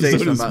tell you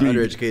something about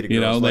undereducated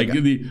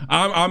girls.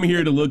 I'm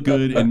here to look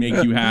good and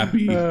make you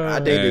happy. I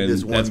dated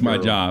this one. That's my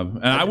job,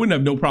 and I wouldn't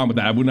have no problem with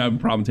that. I wouldn't have a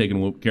problem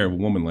taking care of a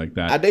woman like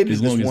that. I dated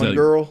this one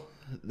girl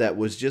that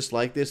was just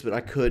like this, but I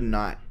could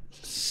not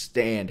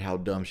stand how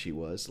dumb she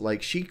was.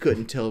 Like she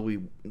couldn't tell me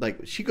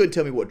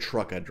what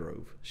truck I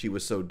drove. She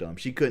was so dumb.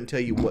 She couldn't tell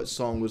you what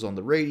song was on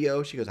the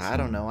radio. She goes, I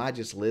don't know. I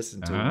just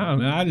listened to it. I don't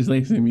know. I just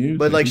listen to music.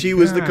 But like she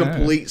was the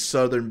complete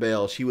Southern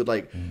belle. She would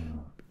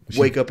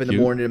wake up in the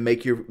morning and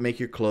make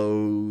your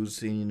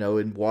clothes, and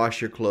and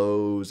wash your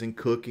clothes and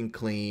cook and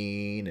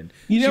clean, and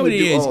what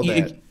it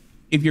is.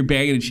 If you're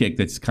banging a chick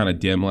that's kind of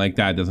dim like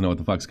that, doesn't know what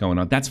the fuck's going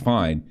on, that's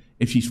fine.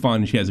 If she's fun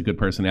and she has a good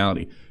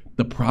personality.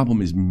 The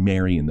problem is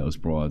marrying those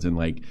broads, and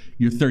like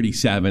you're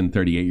 37,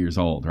 38 years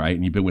old, right?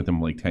 And you've been with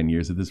them like 10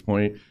 years at this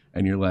point,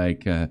 and you're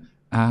like,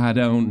 I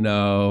don't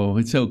know.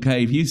 It's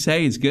okay. If you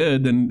say it's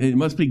good, then it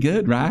must be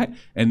good, right?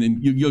 And then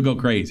you'll go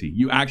crazy.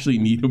 You actually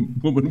need a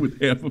woman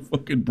with half a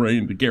fucking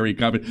brain to carry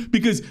confidence,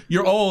 because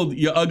you're old,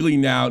 you're ugly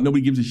now,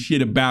 nobody gives a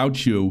shit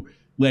about you.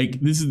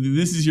 Like this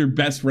is your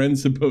best friend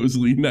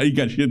supposedly. Now you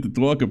got shit to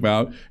talk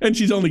about, and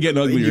she's only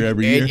getting uglier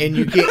every year. And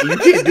you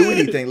can't do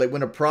anything. Like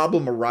when a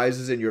problem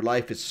arises in your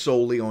life, it's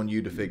solely on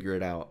you to figure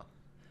it out.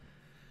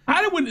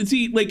 I wouldn't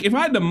see, like, if I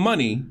had the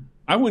money,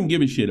 I wouldn't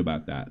give a shit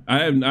about that.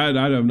 I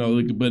don't know,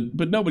 like,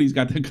 but nobody's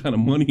got that kind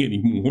of money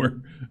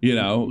anymore. You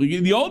know, like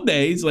in the old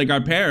days, like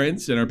our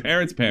parents and our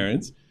parents'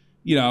 parents,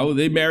 you know,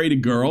 they married a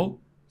girl.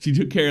 She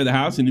took care of the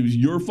house, and it was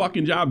your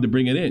fucking job to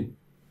bring it in.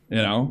 You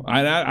know,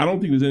 I don't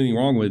think there's anything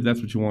wrong with it.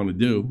 That's what you want to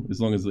do, as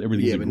long as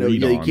everything's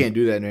agreed on. You can't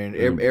do that, man.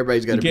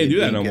 Everybody's got to. You can't do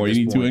that no more.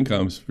 You need two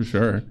incomes for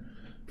sure,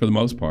 for the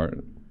most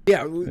part.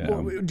 Yeah,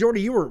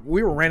 Jordy,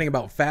 we were ranting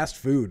about fast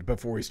food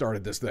before we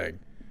started this thing.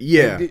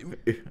 Yeah,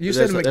 you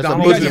said You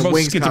McDonald's. guys are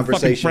both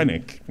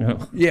schizophrenic. You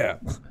know? Yeah,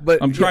 but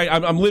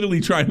I'm literally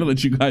trying to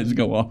let you guys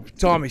go off.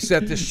 Tommy,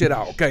 set this shit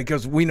out, okay?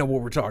 Because we know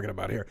what we're talking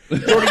about here.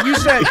 Jordy, you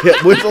said.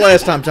 When's the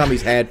last time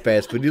Tommy's had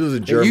fast food? He was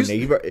in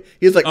Germany.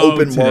 He has like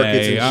open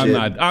markets and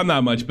shit. I'm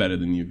not much better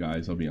than you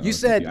guys. I'll be honest. You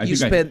said you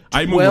spent.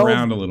 I move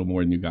around a little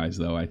more than you guys,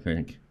 though. I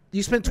think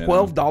you spent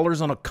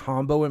 $12 on a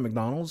combo at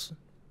McDonald's.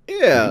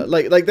 Yeah,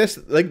 like that's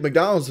like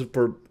McDonald's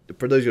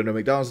for those who don't know,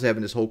 McDonald's is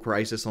having this whole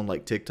crisis on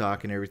like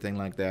TikTok and everything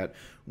like that,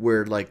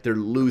 where like they're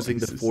losing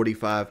the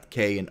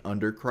 45K and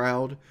under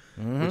crowd,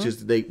 which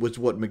is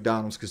what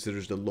McDonald's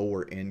considers the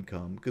lower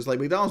income, because like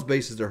McDonald's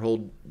bases their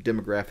whole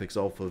demographics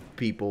off of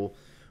people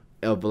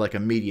of like a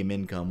medium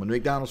income. When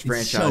McDonald's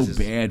franchises, it's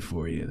so bad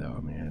for you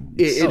though, man.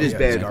 It is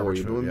bad for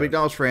you. But when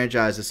McDonald's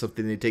franchise is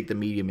something, they take the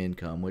medium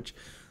income, which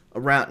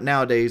around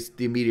nowadays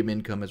the medium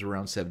income is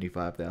around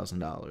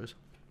 $75,000.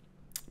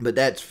 But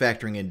that's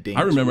factoring in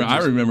dinks. I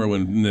remember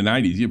when in the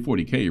 '90s you had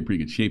 40K, you're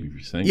pretty good shape if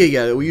you're saying.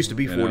 Yeah. We used to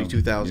be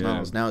 $42,000.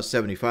 Yeah. Now it's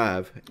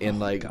 75, and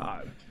like,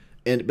 God.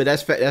 But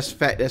that's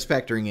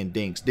factoring in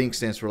dinks. Dink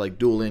stands for like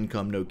dual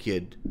income, no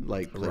kid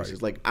like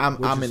places. Right. Like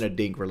I'm in a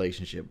dink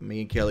relationship. Me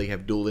and Kelly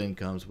have dual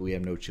incomes, but we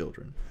have no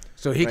children.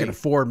 So he can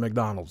afford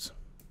McDonald's.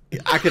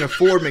 I can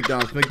afford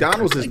McDonald's.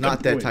 McDonald's is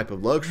not that type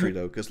of luxury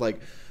though, because like.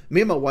 Me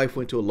and my wife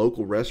went to a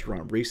local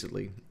restaurant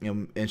recently,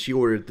 and she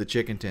ordered the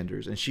chicken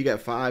tenders, and she got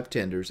 5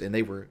 tenders, and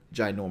they were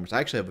ginormous. I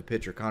actually have a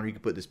picture. Connor, you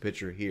can put this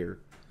picture here,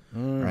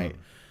 right?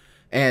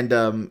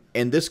 And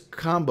this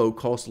combo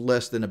cost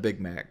less than a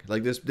Big Mac.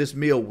 Like this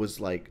meal was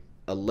like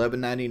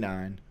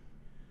 $11.99.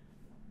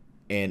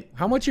 And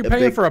how much you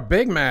paying for a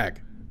Big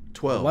Mac?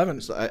 12.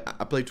 11. So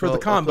I played 12 for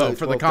the combo.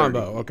 For the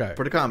combo, okay.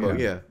 For the combo,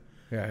 yeah.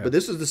 But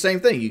this is the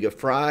same thing. You get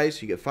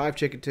fries, you get 5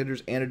 chicken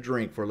tenders, and a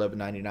drink for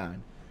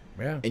 $11.99.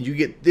 Yeah. And you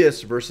get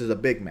this versus a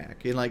Big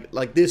Mac. And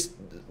like this,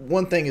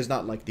 one thing is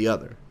not like the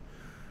other,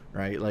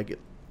 right? Like,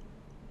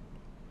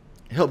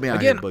 help me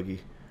out here, Boogie.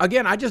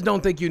 Again, I just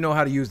don't think you know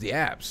how to use the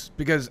apps,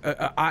 because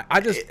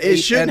I just it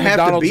shouldn't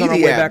have to be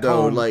the app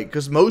though, like,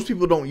 because most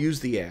people don't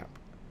use the app.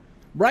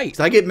 Right.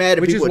 So I get mad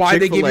at people at Chick-fil-A,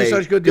 they give you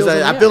such good deals.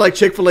 Because I feel like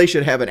Chick-fil-A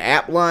should have an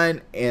app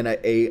line and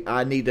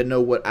I need to know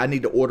what I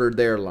need to order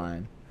their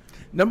line.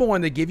 Number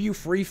one, they give you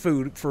free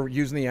food for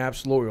using the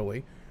apps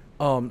loyally.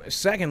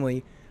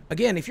 Secondly.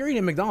 Again, if you're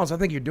eating McDonald's, I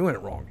think you're doing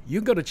it wrong. You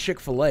can go to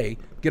Chick-fil-A,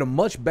 get a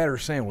much better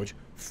sandwich,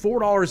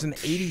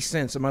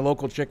 $4.80 at my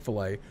local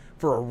Chick-fil-A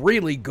for a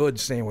really good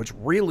sandwich,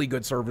 really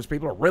good service.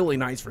 People are really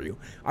nice for you.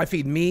 I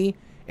feed me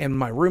and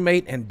my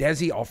roommate and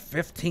Desi all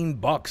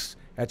 $15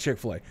 at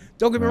Chick-fil-A.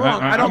 Don't get me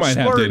wrong, I don't might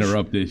splurge have to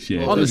interrupt this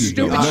shit. on the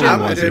stupid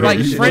shit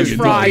like French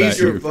fries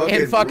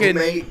and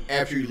fucking.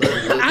 After you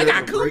let I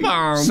got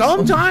coupons.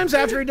 Sometimes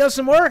after he does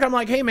some work, I'm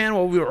like, hey man,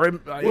 well,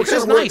 it's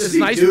just nice. It's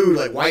nice. Do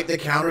like wipe the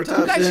countertops.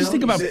 You guys just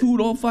think about food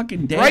all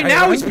fucking day. Right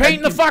now he's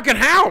painting the fucking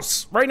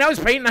house. Right now he's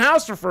painting the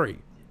house for free.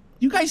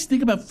 You guys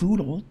think about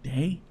food all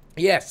day?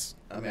 Yes.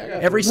 I mean,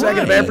 every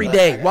second of every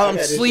day while I'm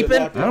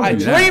sleeping, I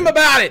dream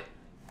about it.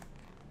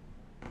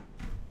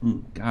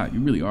 God,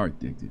 you really are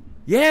addicted.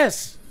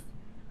 Yes.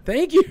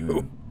 Thank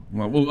you.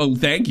 Well,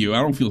 thank you. I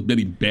don't feel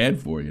any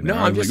bad for you. No,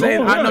 I'm just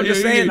saying. I'm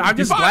just saying. I'm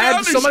just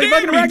glad somebody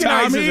fucking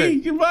recognizes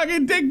it. You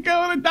fucking go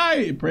on a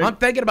diet, prick. I'm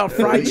thinking about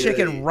fried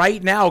chicken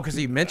right now because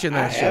he mentioned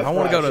that shit. I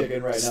want to go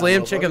to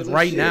Slim Chickens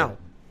right now.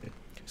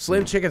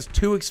 Slim Chicken's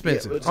too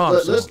expensive.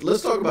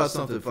 Let's talk about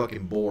something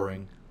fucking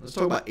boring. Let's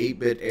talk about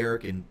 8-Bit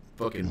Eric and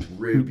fucking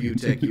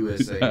Butech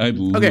USA. I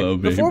love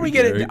it. Before we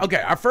get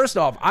into first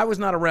off, I was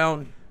not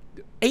around.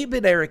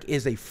 8-Bit Eric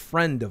is a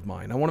friend of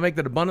mine. I want to make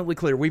that abundantly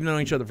clear. We've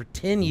known each other for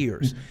 10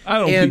 years. I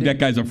don't think that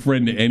guy's a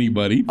friend to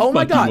anybody. Oh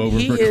my God,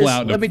 he is.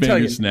 Let me tell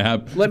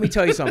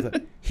you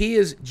something. He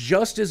is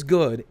just as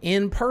good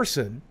in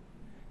person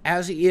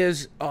as he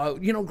is.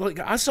 Like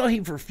I saw he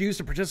refused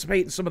to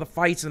participate in some of the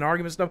fights and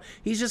arguments and stuff.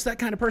 He's just that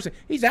kind of person.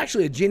 He's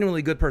actually a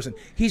genuinely good person.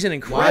 He's an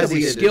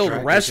incredibly skilled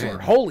wrestler.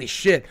 Holy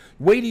shit!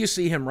 Wait till you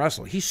see him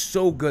wrestle. He's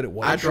so good at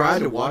what he does. I tried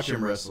to watch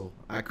him wrestle.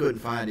 I couldn't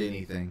find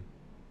anything.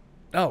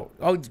 Oh,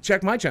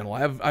 check my channel.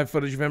 I have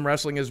footage of him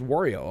wrestling as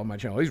Wario on my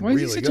channel. He's really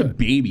good. Why is he such a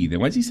baby then?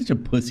 Why is he such a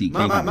pussy?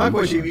 My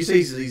question, if he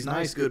says he's a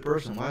nice, good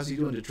person, why is he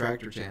doing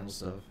detractor channel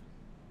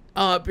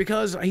stuff?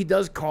 Because he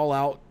does call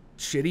out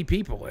shitty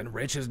people, and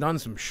Rich has done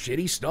some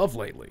shitty stuff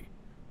lately.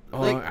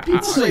 Like,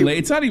 people say,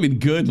 it's not even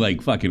good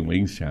like fucking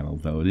Wings channel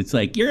though. It's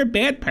like you're a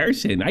bad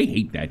person. I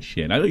hate that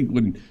shit. I like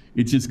when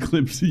it just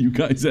clips you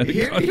guys out of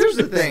context. Here's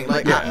the thing.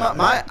 Like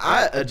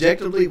I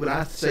objectively, when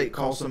I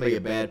call somebody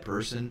a bad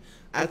person,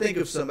 I think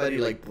of somebody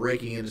like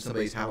breaking into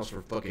somebody's house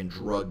for fucking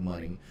drug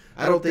money.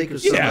 I don't think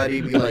of somebody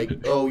be like,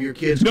 oh, your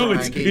kid's crying. No,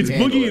 it's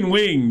Boogie and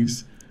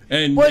Wings.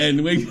 And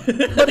Wings.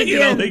 But again, you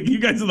know, like, you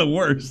guys are the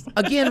worst.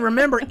 Again,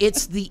 remember,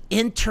 it's the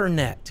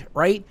internet,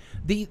 right?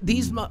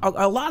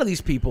 A lot of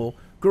these people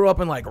grew up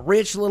in like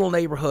rich little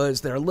neighborhoods.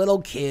 They're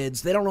little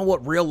kids. They don't know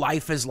what real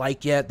life is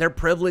like yet. They're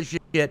privileged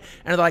yet.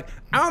 And they're like,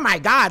 oh my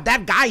God,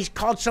 that guy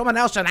called someone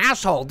else an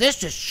asshole.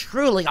 This is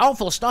truly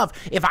awful stuff.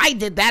 If I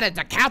did that at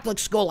the Catholic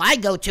school I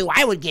go to,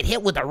 I would get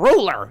hit with a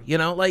ruler. You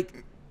know,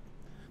 like,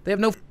 they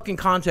have no fucking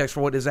context for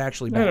what is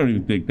actually bad. I don't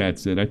even think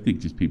that's it. I think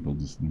just people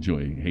just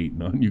enjoy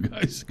hating on you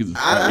guys.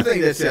 I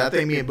think that's it. I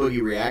think me and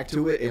Boogie react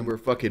to it, and we're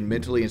fucking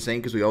mentally insane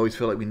because we always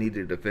feel like we need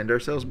to defend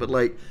ourselves. But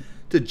like,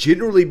 to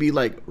generally be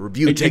like,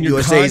 review Tech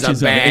USA is a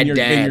bad dad.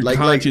 And you're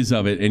conscious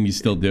of it, and you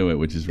still do it,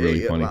 which is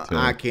really funny too.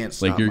 I can't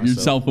stop myself. You're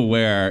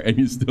self-aware, and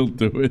you still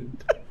do it.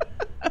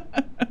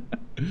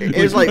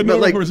 It's like,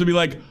 another person be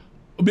like,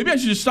 maybe I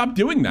should just stop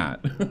doing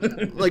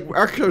that. Like,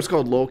 our show is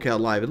called Lolcow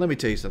Live, and let me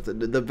tell you something.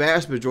 The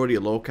vast majority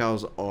of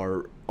lolcows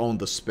are on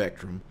the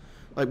spectrum.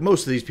 Like,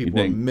 most of these people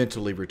are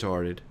mentally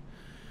retarded.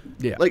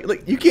 Yeah.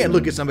 Like you can't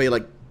look at somebody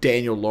like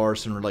Daniel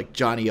Larson or like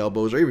Johnny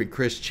Elbows or even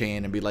Chris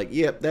Chan and be like,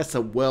 yep, that's a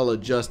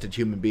well-adjusted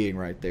human being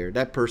right there.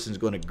 That person's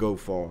going to go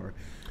far.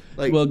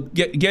 Like, well,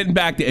 getting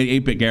back to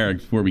 8-Bit Eric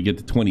before we get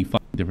to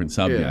 25 different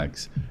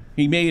subjects. Yeah.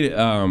 He made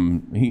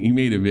he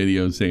made a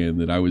video saying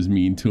that I was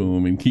mean to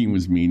him and Keem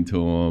was mean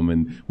to him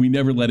and we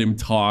never let him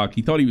talk.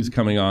 He thought he was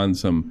coming on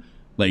some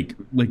like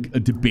a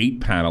debate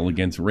panel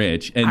against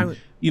Rich. And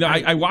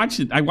I watched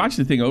it. I watched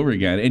the thing over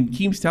again, and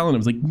Keem's telling him,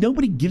 "Was like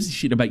nobody gives a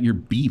shit about your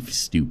beef,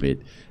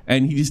 stupid."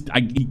 And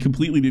he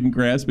completely didn't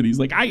grasp it. He's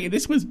like,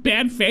 "This was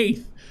bad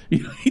faith." He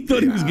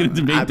thought he was going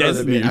to debate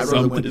Destiny or something. I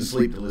really went to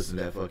sleep to listen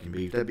to that fucking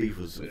beef. That beef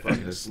was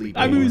fucking asleep.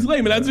 I mean, he was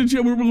lame, and that's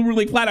what we're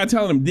like flat out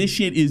telling him, "This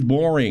shit is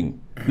boring.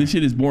 This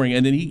shit is boring."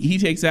 And then he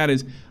takes that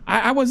as,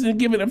 "I wasn't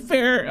given enough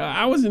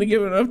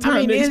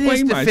time to explain myself."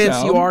 In his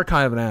defense, you are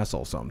kind of an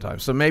asshole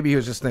sometimes. So maybe he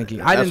was just thinking,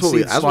 That's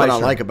what I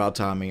like about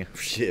Tommy.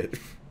 Shit.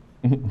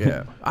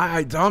 Yeah,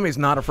 Tommy's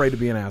not afraid to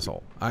be an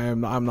asshole.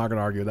 I'm not going to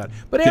argue with that.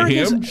 But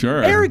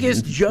Eric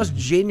is just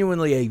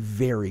genuinely a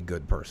very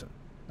good person.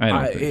 I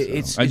don't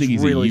think so. I think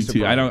he's really a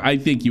YouTuber. I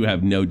think you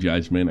have no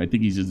judgment. I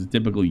think he's just a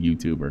typical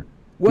YouTuber.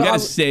 Well,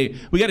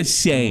 we got a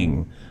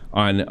saying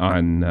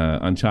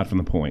on Shot from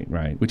the Point,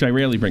 right? Which I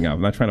rarely bring up.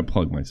 I'm not trying to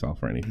plug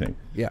myself or anything.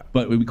 Yeah.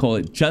 But we call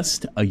it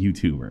just a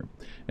YouTuber.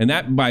 And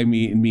that by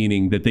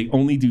meaning that they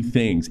only do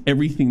things,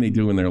 everything they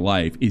do in their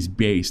life is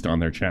based on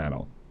their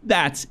channel.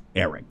 That's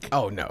Eric.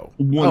 Oh no.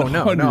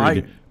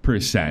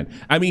 100%.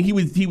 I mean,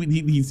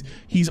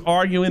 he's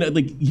arguing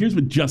like, here's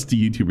what just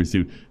the YouTubers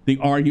do. They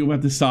argue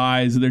about the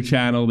size of their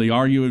channel. They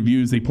argue with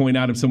views. They point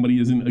out if somebody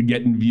isn't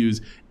getting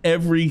views.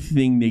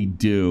 Everything they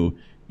do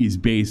is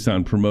based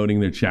on promoting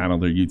their channel,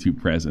 their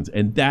YouTube presence,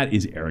 and that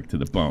is Eric to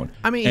the bone.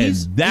 I mean,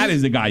 that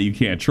is the guy you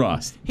can't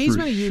trust. He's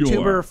been a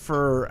YouTuber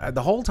for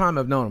the whole time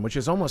I've known him, which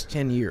is almost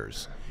 10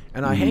 years,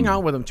 and I hang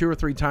out with him 2 or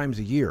 3 times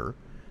a year.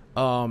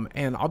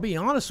 And I'll be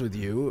honest with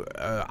you,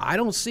 I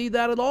don't see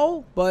that at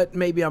all, but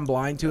maybe I'm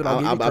blind to it.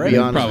 I'll be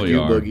honest with you,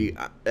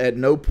 Boogie. At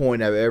no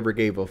point I've ever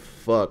gave a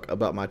fuck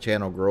about my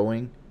channel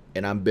growing,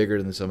 and I'm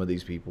bigger than some of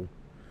these people.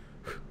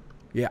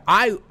 Yeah,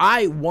 I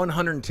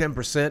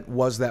 110%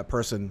 was that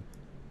person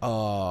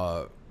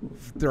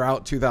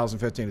throughout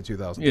 2015 to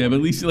 2020. Yeah, but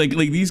at least like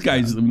these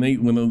guys,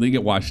 when they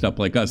get washed up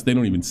like us, they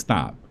don't even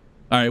stop.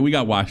 All right, we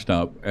got washed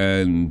up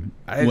and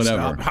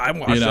whatever. I'm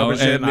washed up and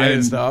shit, and I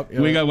didn't stop.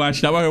 We got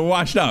washed up. We're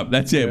washed up.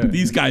 That's it. Yeah. But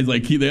these guys,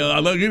 like, they're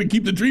going to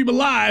keep the dream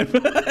alive.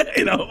 I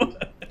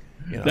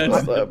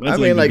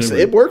mean, like,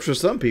 it works for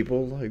some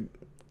people.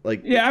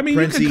 Like yeah, I mean,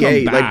 Prince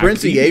EA. Like,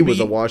 Prince EA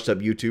was a washed up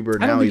YouTuber,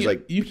 and now he's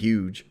like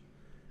huge.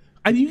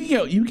 I think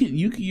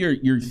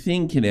your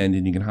thing can end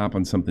and you can hop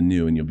on something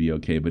new and you'll be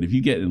okay. But if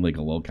you get in like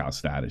a low-cost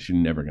status, you're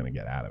never going to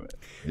get out of it.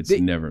 It's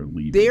never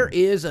leaving. There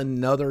is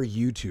another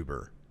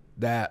YouTuber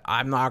that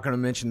I'm not going to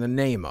mention the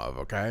name of,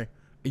 okay?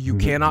 You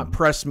cannot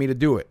press me to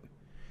do it.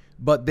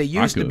 But they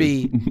used to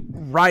be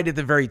right at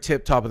the very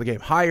tip top of the game,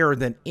 higher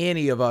than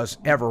any of us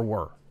ever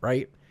were,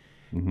 right?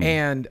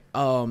 And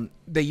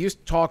they used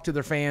to talk to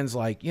their fans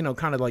like,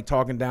 kind of like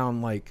talking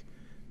down like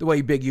the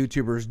way big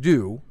YouTubers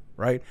do,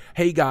 right?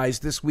 Hey guys,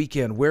 this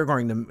weekend we're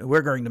going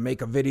to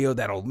make a video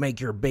that'll make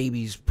your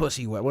baby's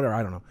pussy wet, whatever,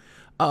 I don't know.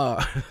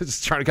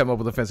 Just trying to come up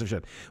with offensive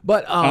shit.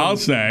 But I'll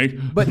say.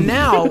 But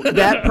now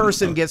that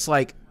person gets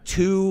like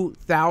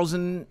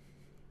 2,000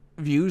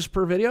 views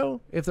per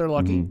video if they're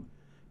lucky,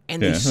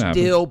 and they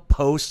still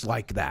post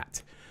like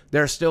that.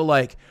 They're still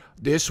like,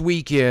 this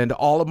weekend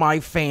all of my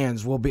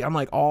fans will be. I'm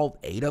like, all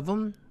 8 of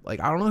them? Like,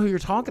 I don't know who you're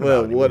talking Well,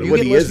 about anymore. what You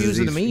get he less is views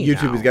than me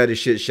YouTube now. has got his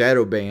shit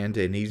shadow banned,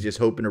 and he's just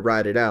hoping to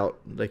ride it out.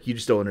 Like, you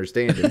just don't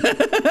understand him.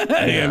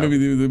 Yeah, maybe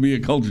there'll be a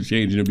culture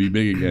change and it'll be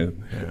big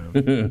again.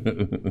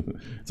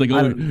 It's like,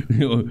 oh,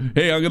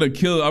 hey, I'm gonna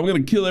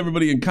kill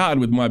everybody in COD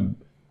with my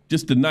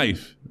just a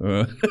knife.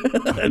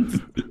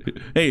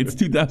 Hey, it's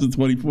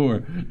 2024.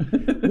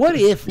 What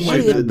if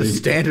The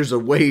standards are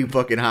way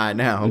fucking high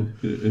now.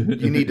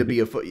 You need to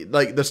be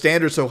like the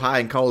standards so high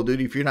in Call of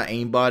Duty. If you're not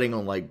aimbotting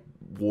on like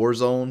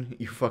Warzone,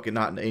 you're fucking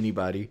not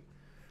anybody.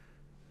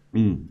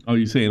 Oh,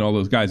 you're saying all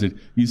those guys?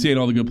 You saying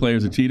all the good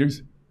players are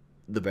cheaters?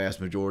 The vast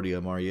majority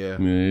of them are, yeah.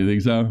 You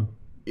think so?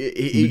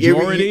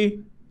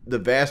 Majority? The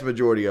vast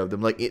majority of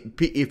them. Like,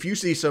 if you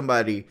see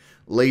somebody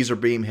laser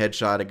beam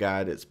headshot a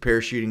guy that's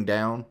parachuting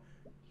down,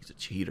 he's a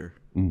cheater.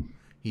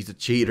 He's a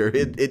cheater.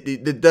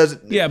 It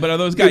doesn't. Yeah, but are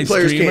those guys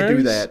players streamers? can't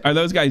do that. Are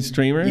those guys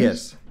streamers?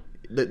 Yes.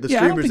 The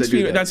Yeah, I don't streamers think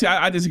that do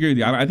that. I disagree with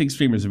you. I think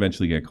streamers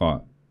eventually get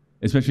caught,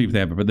 especially if they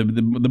have. But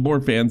the more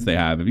fans they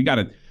have, if you got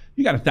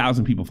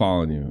 1,000 people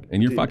following you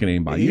and you're fucking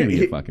aimbot, you're gonna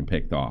get fucking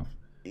picked off.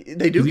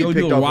 They do get the only picked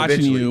people off watching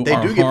eventually. you They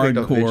are do get picked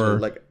off eventually. hardcore.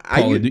 Like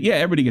Yeah,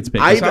 everybody gets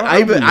picked.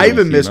 I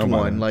even missed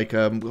one. Like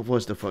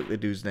what's the fuck the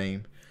dude's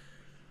name?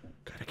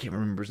 God, I can't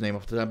remember his name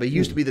off the top. But he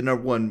used to be the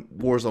 #1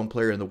 Warzone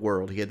player in the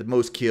world. He had the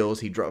most kills.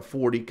 He dropped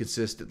 40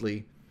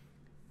 consistently,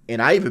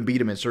 and I even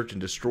beat him in Search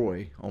and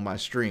Destroy on my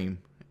stream.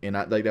 And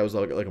that was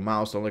like a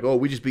milestone. Like, oh,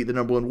 we just beat the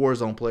 #1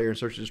 Warzone player in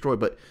Search and Destroy.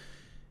 But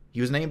he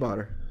was an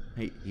aimbotter.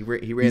 He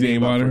ran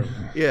aimbotter.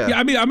 Yeah.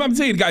 I mean, I'm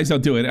saying guys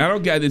don't do it. I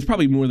don't get. It's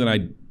probably more than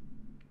I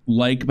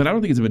like, but I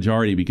don't think it's a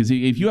majority because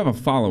if you have a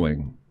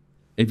following,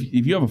 if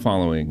you have a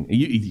following,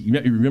 you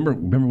remember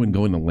when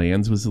going to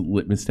LANs was a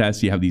litmus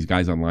test. You have these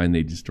guys online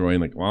they destroy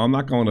and like, well, I'm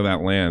not going to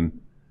that LAN.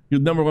 You're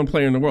the #1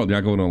 player in the world. You're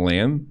not going to a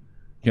LAN.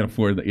 Can't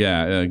afford that.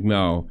 Yeah,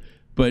 no.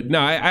 But no,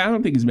 I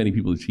don't think as many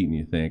people are cheating.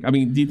 You think? I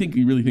mean, do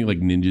you really think like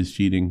Ninja's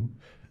cheating?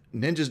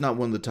 Ninja's not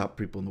one of the top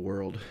people in the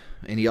world,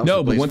 and he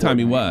also but plays one time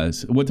he Fortnite.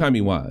 was. One time he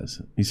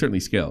was. He's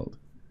certainly skilled.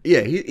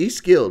 Yeah, he's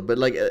skilled, but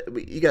like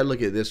you gotta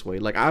look at it this way.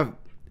 Like I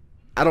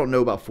don't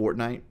know about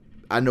Fortnite.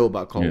 I know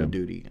about Call of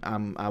Duty.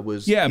 I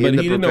was but in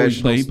the he didn't know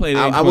he played. He played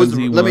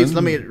H1Z1. let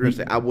me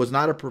say I was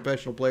not a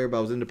professional player, but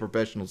I was in the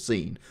professional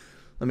scene.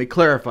 Let me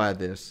clarify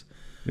this.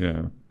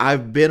 Yeah.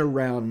 I've been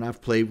around and I've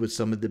played with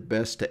some of the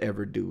best to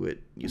ever do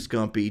it. You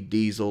Scumpy,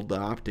 Diesel, the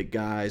Optic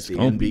guys, the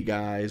NB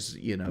guys,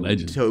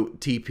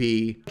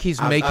 TP. He's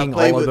I've making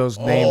played all of with those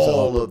names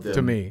all up of them.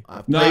 to me.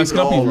 No,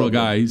 Scumpy's real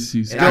guy.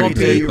 He's And I can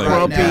tell you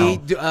right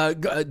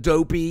Grumpy,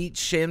 Dopey,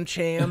 Shim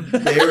Cham.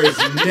 There is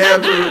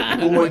never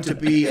going to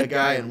be a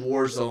guy in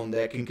Warzone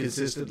that can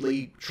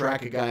consistently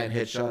track a guy and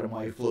headshot him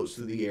while he floats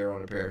through the air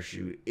on a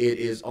parachute. It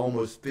is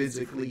almost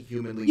physically,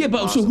 humanly but so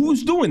impossible.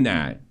 who's doing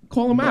that?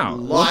 Call them out.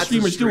 What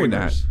streamers doing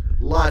that?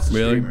 Lots of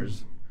Really?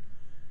 streamers.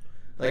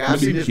 Like I've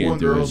seen this can't one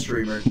do girl it.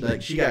 streamer,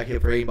 like she got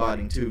hit for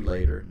aimbotting too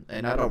later,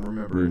 and I don't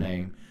remember her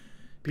name.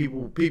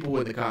 People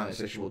in the comments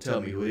section will tell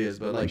me who it is,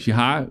 but like Is she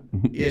hot?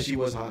 yeah, she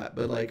was hot,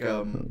 but like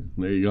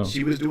There you go.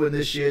 she was doing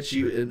this shit.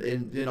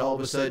 And then all of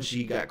a sudden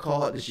she got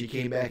caught, and she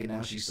came back, and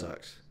now she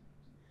sucks.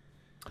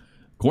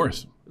 Of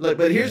course. Like,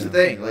 but here's the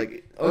thing: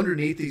 like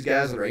underneath these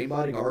guys that are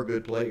aimbotting are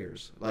good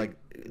players. Like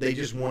they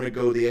just want to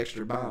go the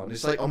extra mile. And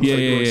it's like almost like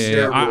going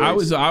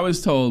steroids. I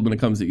was told when it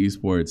comes to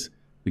esports,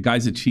 the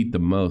guys that cheat the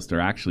most are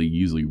actually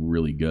usually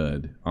really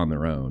good on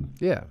their own.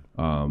 Yeah.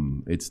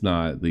 It's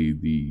not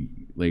the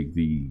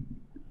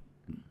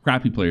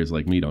crappy players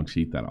like me don't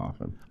cheat that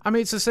often. I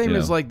mean, it's the same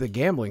as like the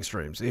gambling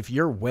streams. If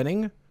you're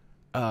winning,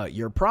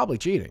 you're probably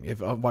cheating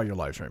while you're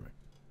live streaming.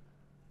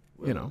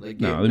 Like,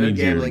 No, that means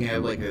gambling you're-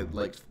 have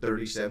like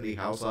 30, 70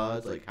 house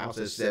odds. Like house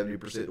has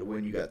 70% to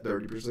win, you got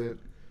 30%.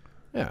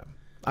 Yeah.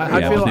 Yeah,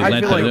 I feel but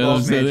they let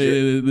like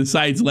the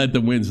sites let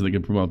them win so they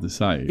can promote the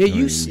site. yeah, I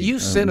mean, you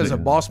sent us a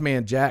Boss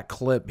Man Jack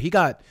clip. He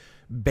got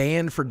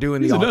banned for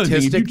doing the Here's another thing.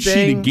 If you autistic cheat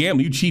thing. a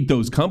gamble, you cheat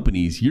those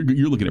companies, you're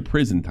looking at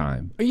prison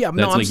time. Yeah, no,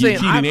 That's I'm like saying- you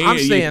cheat I'm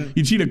saying-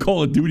 you cheat a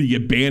Call of Duty, you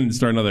get banned and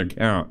start another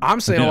account.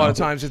 I'm saying You a lot know? of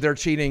times if they're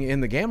cheating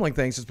in the gambling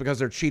things, it's because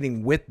they're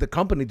cheating with the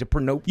company to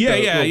promote the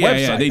Yeah.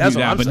 website. They That's do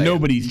what that, I'm but saying.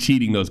 nobody's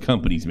cheating those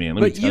companies, man.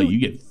 Let me But tell you,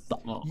 get.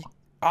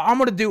 I'm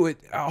going to do it.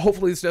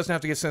 Hopefully this doesn't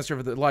have to get censored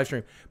for the live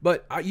stream.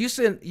 But you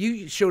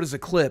showed us a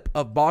clip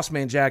of Boss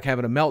Man Jack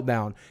having a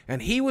meltdown,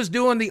 and he was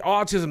doing the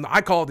autism.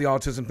 I call it the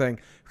autism thing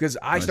because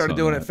I started saw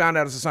doing that. it, found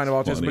out it's a sign of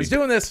autism. funny. But he's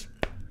doing this,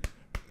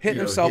 hitting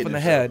himself in hitting the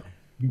himself.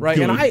 head, right?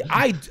 And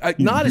Good. I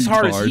not as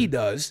hard as retard. he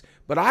does,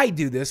 but I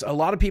do this. A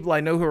lot of people I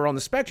know who are on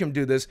the spectrum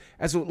do this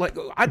as like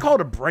I call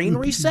it a brain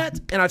reset,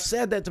 and I've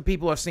said that to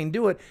people I've seen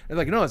do it. And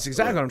they're like, no, it's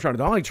exactly what I'm trying to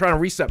do. I'm only trying to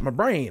reset my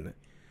brain.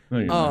 No,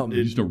 you're not.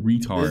 You're just a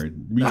retard.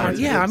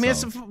 Yeah, I mean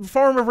it's a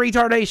form of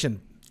retardation.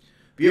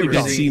 Have you Like ever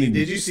that seen? scene in,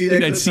 Did you see like that?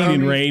 that clip, scene in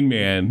Tommy? Rain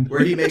Man? Where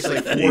he makes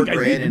like I $4 hate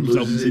grand and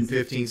himself. loses in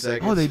 15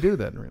 seconds. Oh, they do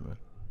that in Rainbow.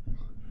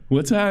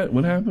 What's that?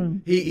 What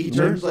happened? He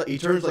turns like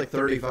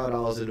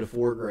 $35 into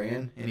 $4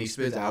 grand, and he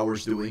spends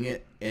hours doing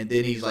it, and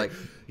then he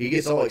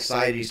gets all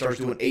excited. He starts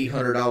doing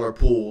 $800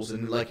 pulls,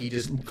 and like he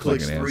just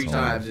clicks Fucking 3 asshole.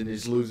 times and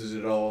just loses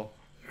it all.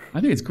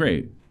 I think it's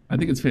great. I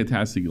think it's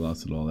fantastic you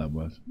lost it all that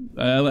much.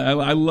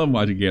 I love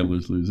watching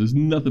gamblers lose. There's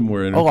nothing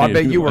more entertaining. Oh, I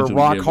bet you than were watching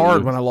rock gamblers hard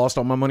lose. when I lost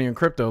all my money in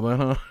crypto then,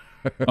 huh?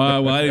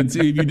 Well, I didn't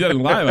see. If you did it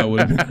live, I would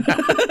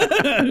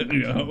have. You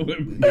know,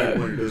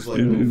 One of those like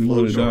little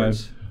flow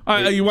charts.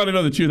 you want to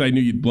know the truth? I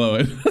knew you'd blow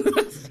it.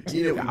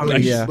 You know, I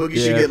mean, yeah. Boogie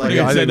Yeah, should get like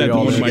I I said think that we to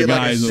one all of my should get,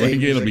 guys. Like,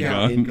 savings it'll be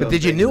account, gone. income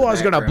Did you thing knew in I was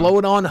the going to background. blow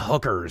it on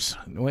hookers?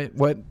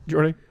 What,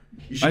 Jordy?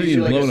 You I should didn't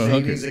do like blow a it on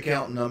hookers. savings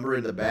account number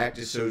in the back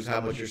just shows how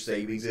much your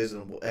savings is,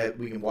 and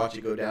we can watch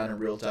it go down in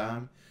real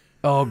time.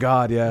 Oh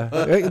God, yeah.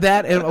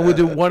 That and we'll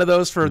do one of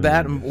those for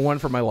that and one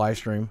for my live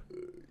stream.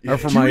 Or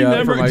for Do you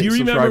remember, for my do you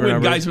remember subscriber when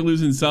numbers. guys were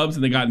losing subs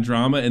and they got in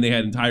drama and they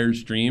had entire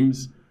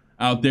streams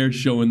out there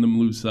showing them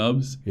lose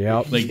subs?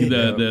 Yep. Like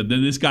the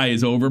this guy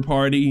is over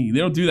party. They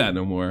don't do that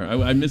no more.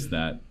 I miss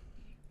that.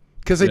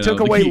 Because they You took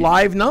know, the away key-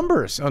 live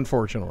numbers,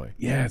 unfortunately.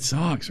 Yeah, it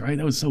sucks, right?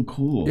 That was so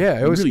cool. Yeah,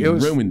 it was really it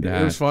was ruined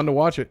that. it was fun to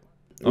watch it.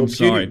 I'm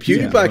sorry.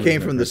 PewDiePie came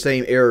from the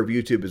same era of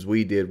YouTube as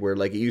we did, where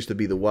like it used to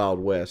be the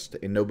Wild West,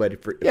 and nobody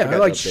forgot Yeah, to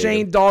like update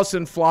Shane him.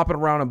 Dawson flopping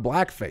around in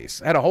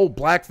blackface. Had a whole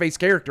blackface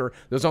character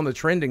that was on the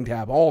trending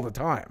tab all the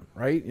time,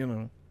 right? You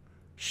know,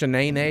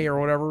 Shanae or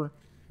whatever.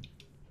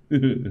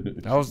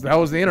 That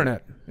was the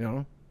internet, you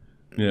know.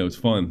 Yeah, it was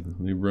fun.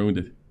 They ruined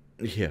it.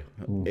 Yeah,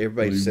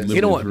 everybody says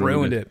You know what Ruined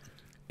ruined it.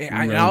 it?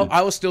 Ruined it.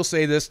 I will still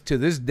say this to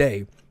this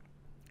day.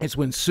 It's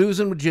when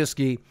Susan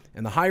Wojcicki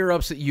and the higher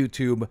ups at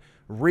YouTube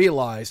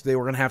realized they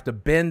were going to have to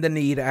bend the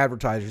knee to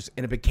advertisers,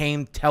 and it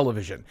became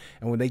television.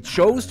 And when they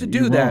chose to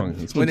do You're that, wrong.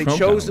 It's when when they Trump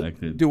chose got to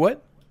elected. do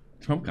what?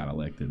 Trump got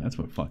elected. That's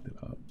what fucked it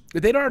up.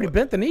 They'd already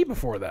bent the knee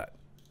before that.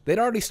 They'd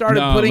already started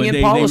No, putting but in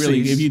they policies.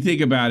 really, if you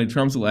think about it,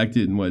 Trump's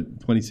elected in what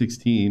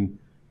 2016.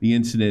 The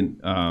incident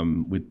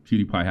with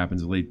PewDiePie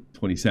happens in late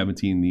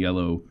 2017. The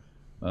yellow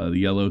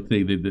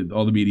thing.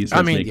 All the media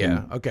starts making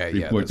yeah, okay,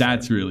 yeah, reports.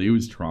 that's It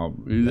was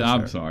Trump.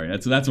 I'm sorry.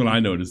 That's what I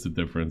noticed the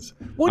difference.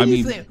 What do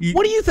you think?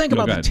 What do you think No,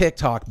 about go the ahead.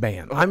 TikTok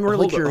ban? I'm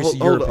really curious.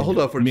 Hold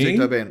on for the Me?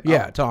 TikTok ban.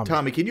 Yeah, Tommy.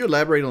 Tommy, can you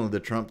elaborate on the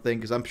Trump thing?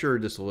 Because I'm sure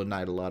this will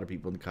ignite a lot of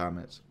people in the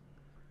comments.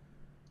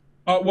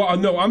 Well,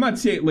 no, I'm not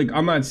saying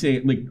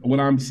what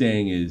I'm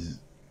saying is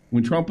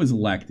when Trump was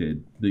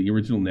elected, the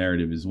original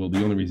narrative is, well,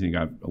 the only reason he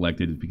got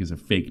elected is because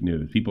of fake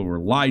news. People were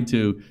lied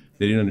to.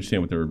 They didn't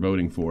understand what they were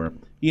voting for.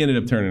 He ended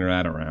up turning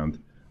that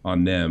around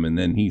on them, and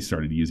then he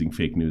started using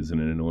fake news in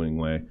an annoying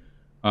way.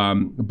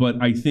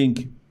 But I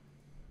think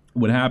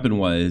what happened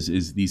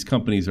is these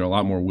companies are a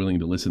lot more willing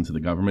to listen to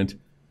the government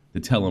to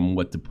tell them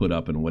what to put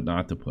up and what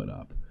not to put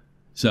up.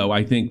 So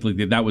I think like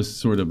that was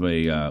sort of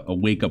a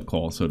wake-up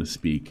call, so to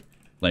speak.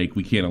 Like,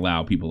 we can't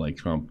allow people like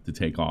Trump to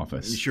take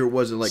office. You sure it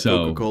wasn't like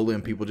So- Coca-Cola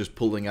and people just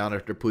pulling out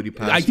after PewDiePie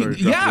I think, started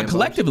dropping yeah,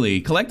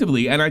 M-bombs?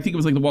 collectively, and I think it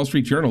was like the Wall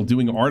Street Journal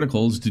doing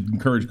articles to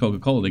encourage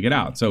Coca-Cola to get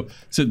out. So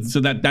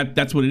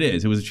that's what it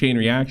is. It was a chain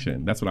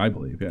reaction. That's what I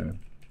believe. Yeah,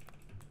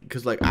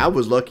 Because like I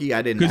was lucky,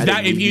 I didn't. because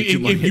I didn't need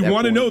YouTube money if at you that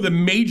want to point. know the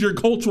major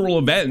cultural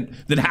event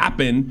that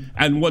happened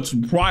and what's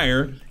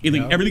prior,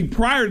 everything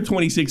prior to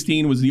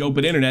 2016 was the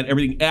open internet.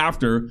 Everything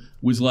after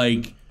was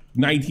like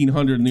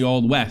 1900 in the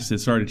Old West. It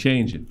started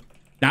changing.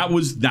 That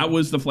was the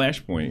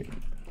flashpoint.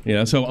 You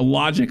know, so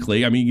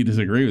logically, I mean, you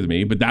disagree with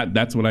me, but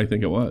that's what I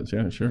think it was.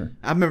 Yeah, sure.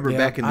 I remember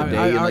back in the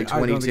day in like I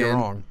don't think you're 2010,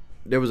 wrong.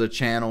 there was a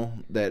channel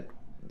that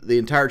the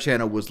entire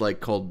channel was like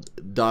called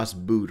Das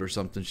Boot or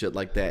something shit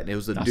like that. And it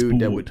was a Das dude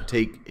that Boot. would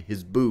take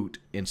his boot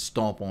and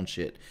stomp on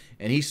shit.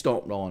 And he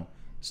stomped on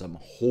some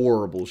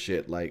horrible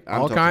shit. Like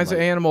I'm All talking kinds of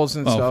like, animals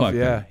and Oh, stuff. fuck Yeah,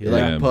 that. yeah.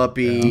 like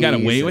puppies. He got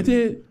away and- with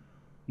it.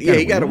 Yeah,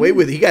 he got away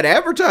with it. He got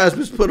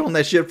advertisements put on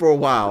that shit for a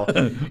while.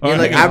 And right,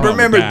 like no I problem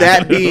remember with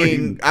that.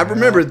 I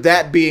remember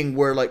that being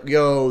where like,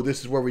 yo, this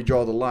is where we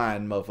draw the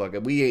line,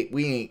 motherfucker. We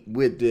ain't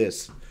with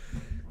this.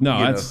 No,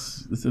 You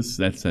that's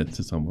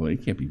to some point.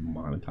 You can't be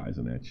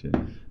monetizing that shit.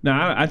 No,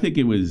 I think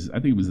it was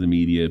the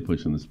media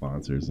pushing the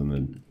sponsors, and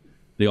then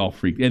they all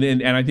freaked.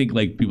 And I think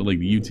like people like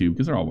the YouTube,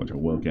 because they're all a bunch of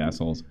woke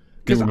assholes.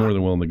 They were more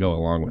than willing to go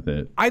along with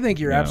it. I think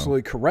you're You know?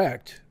 absolutely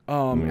correct.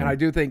 And I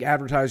do think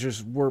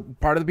advertisers were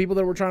part of the people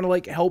that were trying to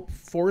like help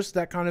force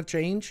that kind of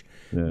change.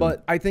 Yeah.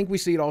 But I think we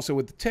see it also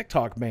with the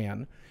TikTok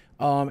ban.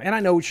 And I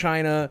know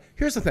China.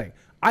 Here's the thing.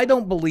 I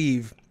don't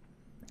believe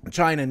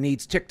China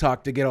needs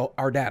TikTok to get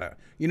our data.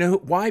 You know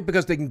why?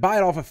 Because they can buy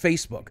it off of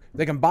Facebook.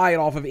 They can buy it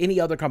off of any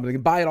other company. They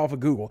can buy it off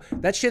of Google.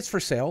 That shit's for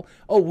sale.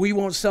 Oh, we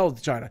won't sell it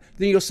to China.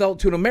 Then you'll sell it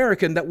to an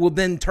American that will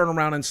then turn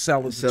around and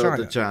sell it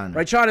to China.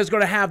 Right? China's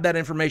going to have that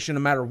information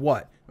no matter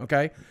what.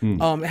 Okay?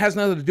 It has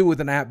nothing to do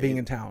with an app being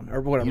in town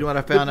or whatever. You know what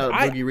I found out,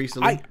 Boogie,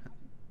 recently?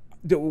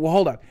 Well,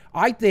 hold on.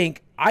 I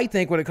think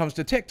when it comes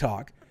to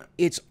TikTok,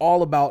 it's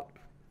all about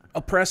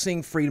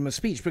oppressing freedom of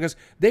speech because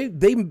they've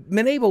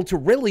been able to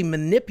really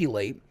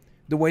manipulate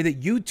the way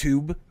that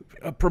YouTube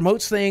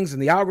promotes things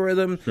and the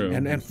algorithm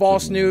and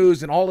false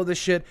news and all of this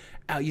shit.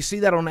 You see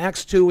that on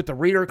X too with the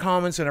reader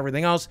comments and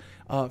everything else.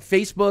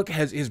 Facebook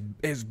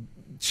has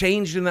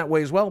changed in that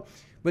way as well.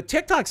 But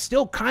TikTok's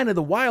still kind of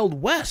the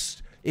Wild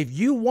West. If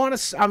you want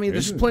to, I mean,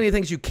 there's plenty of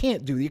things you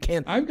can't do. You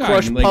can't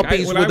crush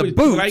puppies with a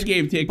boot. When I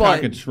gave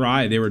TikTok a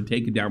try, they were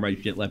taking down my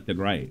shit left and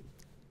right.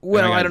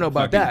 Well, I don't know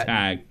about that.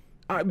 Tag.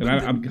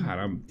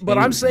 But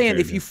I'm saying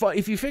if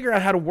you figure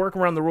out how to work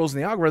around the rules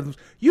and the algorithms,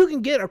 you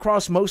can get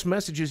across most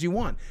messages you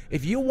want.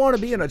 If you want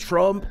to be in a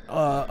Trump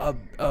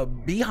a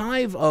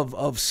beehive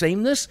of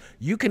sameness,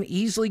 you can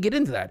easily get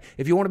into that.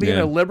 If you want to be in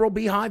a liberal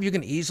beehive, you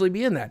can easily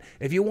be in that.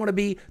 If you want to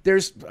be,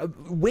 there's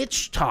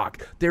witch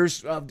talk,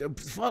 there's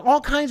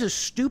all kinds of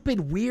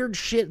stupid, weird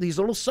shit. These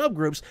little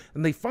subgroups,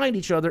 and they find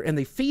each other and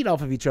they feed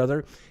off of each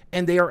other,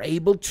 and they are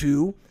able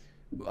to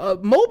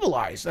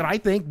mobilized, and I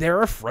think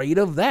they're afraid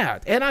of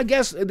that. And I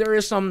guess there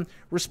is some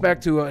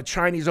respect to a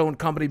Chinese-owned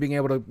company being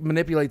able to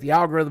manipulate the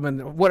algorithm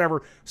and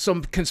whatever,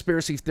 some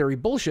conspiracy theory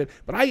bullshit.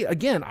 But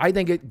I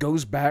think it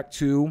goes back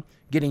to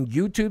getting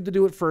YouTube to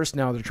do it first.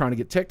 Now they're trying to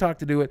get TikTok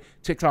to do it.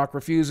 TikTok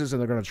refuses, and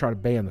they're going to try to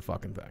ban the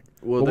fucking thing.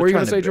 Well, what were you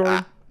going to say,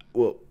 Jordan?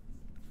 Well,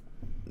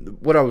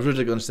 what I was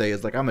originally going to say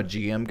is, like, I'm a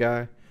GM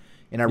guy,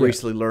 and I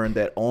recently learned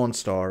that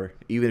OnStar,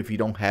 even if you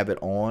don't have it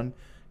on,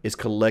 is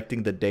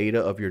collecting the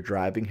data of your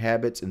driving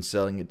habits and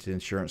selling it to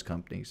insurance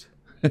companies.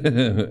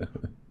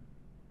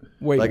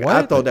 Wait, like, what?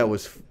 I thought that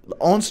was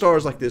OnStar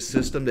is like this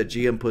system that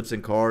GM puts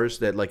in cars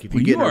that, like, if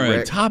you get in a wreck,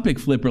 wreck, a topic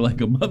flipper like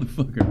a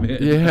motherfucker, man.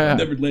 Yeah. I'll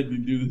never let me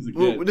do this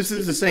again. well, this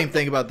is the same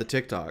thing about the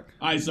TikTok.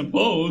 I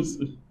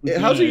suppose.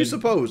 How do you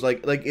suppose?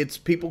 Like it's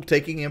people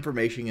taking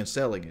information and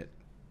selling it.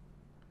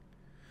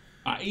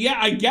 Yeah,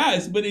 I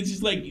guess, but it's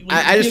just like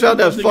I just found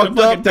that fucked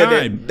up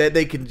that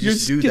they can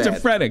just do that. You're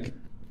schizophrenic.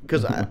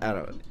 Because I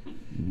don't.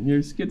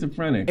 You're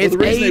schizophrenic. It's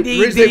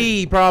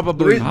ADD,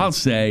 probably. I'll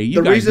say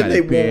you guys got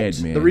it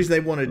bad, man. The reason they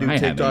want to do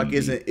TikTok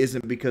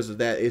isn't because of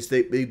that. It's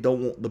they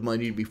don't want the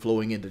money to be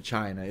flowing into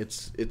China.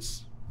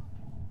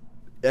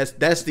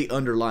 That's the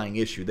underlying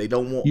issue. They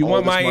don't want. You all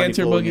want this my money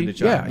answer, flowing Boogie? into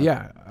China.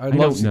 Yeah. I'd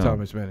love to see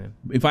Thomas Bennion.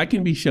 If I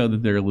can be shown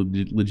that they're a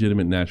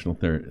legitimate national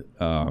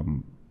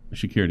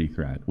security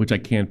threat, which I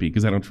can't be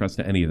because I don't trust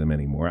any of them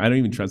anymore. I don't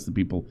even trust the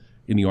people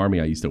in the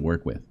Army I used to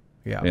work with.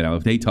 Yeah. You know,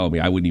 if they told me,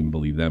 I wouldn't even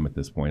believe them at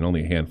this point.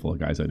 Only a handful of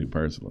guys I knew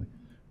personally,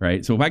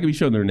 right? So if I can be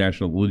shown they're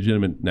a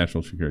legitimate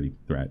national security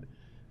threat,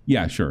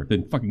 yeah, sure,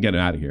 then fucking get it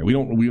out of here. We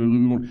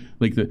don't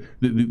like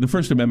the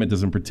First Amendment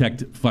doesn't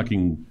protect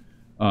fucking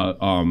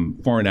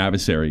foreign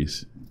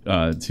adversaries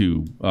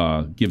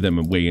to give them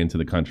a way into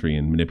the country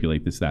and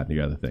manipulate this, that, and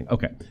the other thing.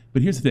 Okay,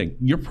 but here's the thing: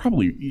 you're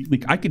probably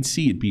like I could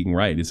see it being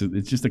right. It's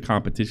just a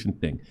competition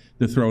thing.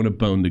 They're throwing a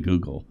bone to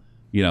Google.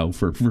 You know,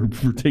 for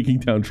taking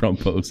down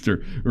Trump posts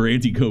or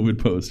anti-COVID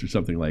posts or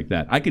something like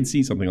that. I could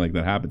see something like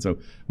that happen. So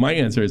my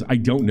answer is I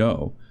don't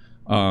know.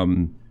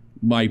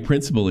 My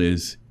principle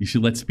is you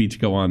should let speech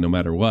go on no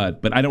matter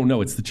what. But I don't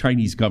know. It's the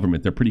Chinese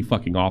government. They're pretty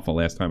fucking awful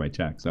last time I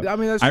checked. So I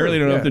mean, that's I really true.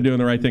 don't know if they're doing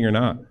the right thing or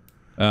not.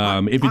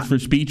 If it's for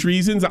speech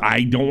reasons,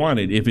 I don't want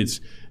it. If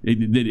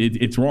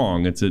it's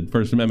wrong, it's a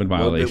First Amendment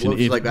violation.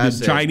 If like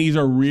the Chinese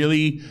are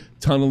really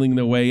tunneling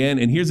their way in,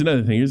 and here's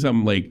another thing. Here's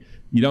something like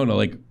you don't know,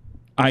 like.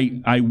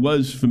 I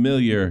was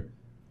familiar.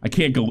 I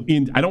can't go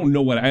in. I don't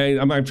know what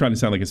I'm not trying to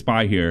sound like a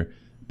spy here,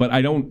 but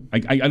I don't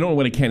know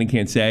what I can and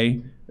can't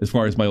say as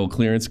far as my old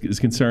clearance is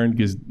concerned.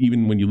 Because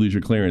even when you lose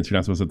your clearance, you're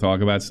not supposed to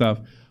talk about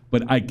stuff.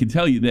 But I can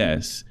tell you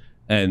this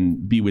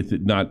and be with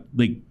it. Not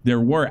like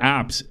there were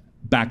apps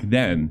back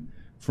then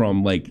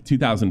from like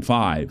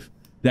 2005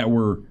 that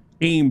were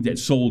aimed at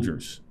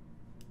soldiers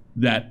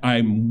that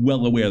I'm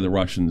well aware the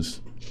Russians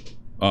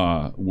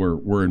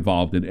were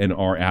involved in and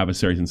are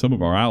adversaries and some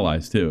of our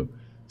allies too.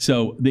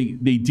 So they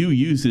do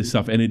use this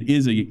stuff, and it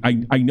is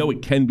I know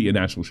it can be a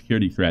national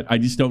security threat. I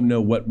just don't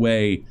know what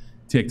way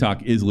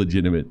TikTok is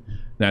legitimate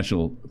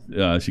national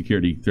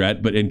security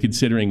threat. But in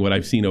considering what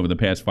I've seen over the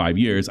past 5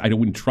 years, I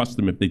wouldn't trust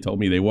them if they told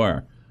me they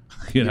were.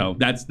 You know,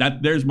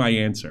 there's my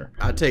answer.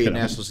 I'll tell you a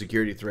national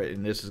security threat,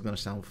 and this is going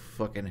to sound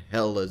fucking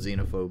hella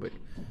xenophobic.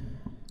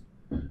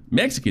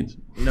 Mexicans.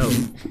 No,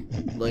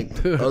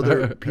 like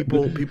other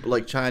people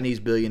like Chinese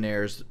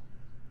billionaires.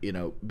 You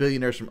know,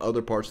 billionaires from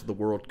other parts of the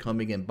world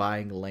coming and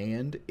buying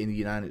land in the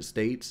United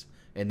States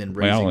and then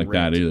raising I don't like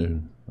rent. that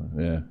either.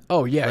 Yeah.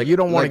 Oh yeah, Like- you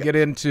don't want like- to get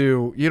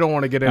into. You don't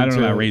want to get into. I don't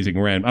know about raising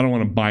rent. I don't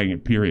want them buying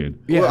it,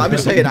 period. Yeah. Well, I'm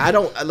just saying, I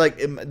don't like.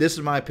 This is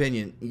my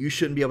opinion. You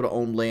shouldn't be able to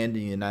own land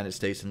in the United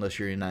States unless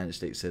you're a United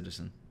States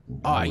citizen.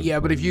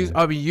 Yeah, but if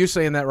you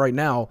saying that right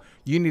now,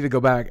 you need to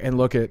go back and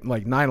look at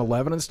like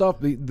 9/11 and stuff.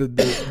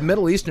 The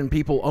Middle Eastern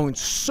people own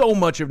so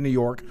much of New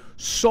York,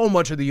 so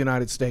much of the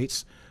United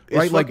States.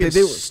 Right, It's like fucking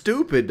they were,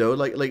 stupid though.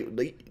 Like,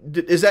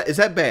 is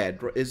that bad?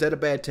 Is that a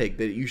bad take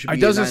that you should? Be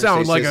it doesn't United sound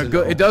States like a citizen?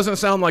 good. It doesn't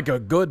sound like a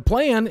good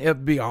plan, to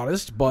be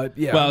honest. But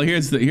yeah. Well,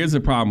 here's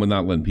the problem with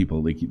not letting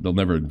people. They'll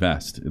never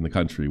invest in the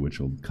country,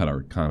 which will cut our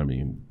economy,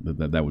 and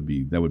that would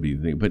be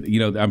the thing. But you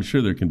know, I'm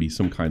sure there can be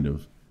some kind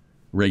of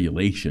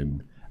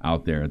regulation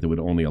out there that would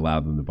only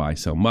allow them to buy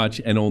so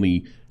much, and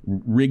only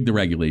rig the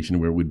regulation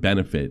where it would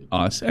benefit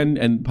us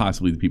and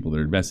possibly the people that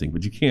are investing.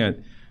 But you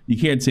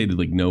can't say that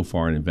like no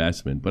foreign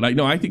investment. But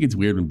I think it's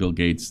weird when Bill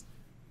Gates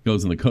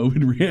goes on the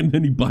COVID rant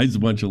and he buys a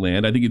bunch of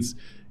land. I think it's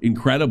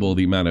incredible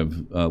the amount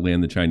of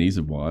land the Chinese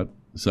have bought.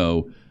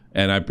 So,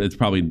 and it's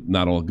probably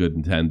not all good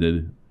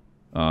intended.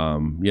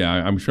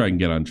 I'm sure I can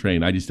get on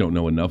train. I just don't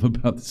know enough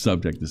about the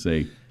subject to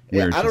say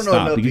where it I should don't know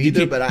stop. enough Because you either,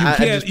 can't- but you I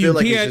can't- just feel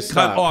like it you can't should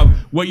cut stop. off.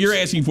 What you're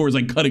asking for is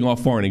like cutting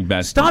off foreign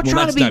investment. Stop Well,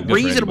 trying that's to not be good for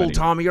reasonable, anybody.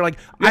 Tommy. You're like,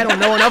 I don't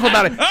know enough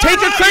about it. Take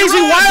a You're crazy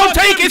right. wild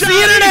take. It's the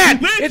internet.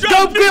 It's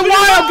go get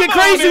wild, get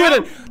crazy with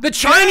it. The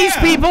Chinese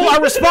people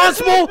are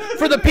responsible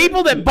for the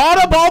people that bought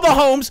up all the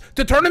homes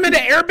to turn them into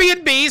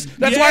Airbnbs.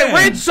 That's why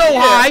rent's so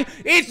high.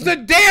 It's the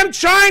damn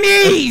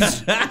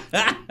Chinese.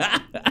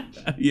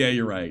 Yeah,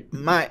 you're right.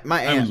 My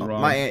was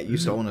wrong. aunt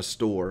used to own a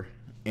store,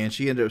 and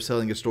she ended up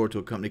selling a store to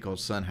a company called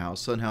Sunhouse.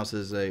 Sunhouse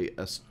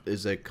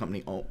is a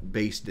company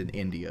based in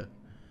India,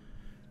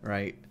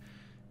 right?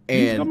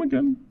 Come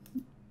again.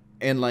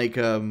 And like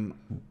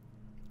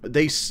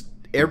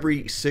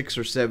every 6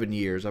 or 7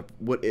 years,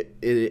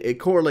 it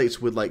correlates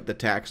with like the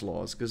tax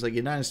laws, because like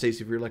United States,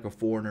 if you're like a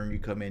foreigner and you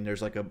come in,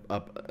 there's like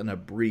an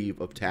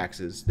abreve of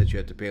taxes that you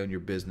have to pay on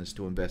your business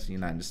to invest in the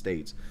United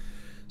States.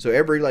 So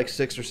every like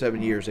 6 or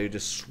 7 years, they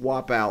just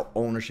swap out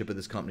ownership of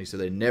this company, so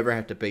they never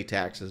have to pay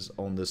taxes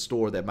on the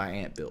store that my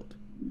aunt built.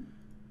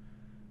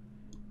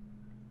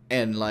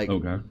 And like,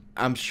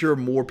 I'm sure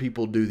more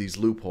people do these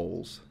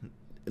loopholes.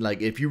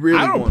 Like, if you really,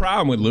 I don't have a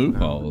problem with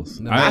loopholes.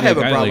 No. I have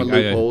a problem with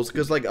loopholes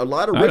because like a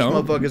lot of rich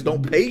motherfuckers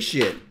don't pay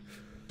shit.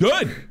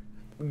 Good.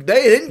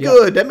 They ain't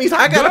good. That means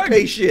I gotta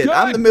pay shit. Good.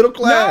 I'm the middle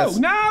class.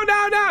 No.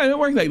 It don't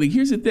work like that.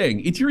 Here's the thing.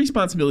 It's your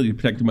responsibility to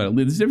protect your money.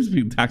 There's a difference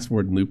between tax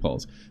fraud and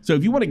loopholes. So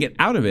if you want to get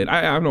out of it,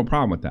 I have no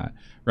problem with that,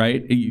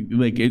 right?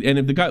 And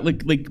if the guy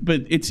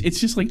but it's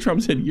just like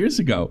Trump said years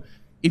ago.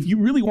 If you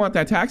really want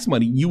that tax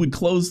money, you would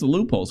close the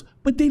loopholes.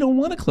 But they don't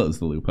want to close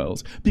the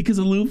loopholes because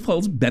the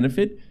loopholes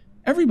benefit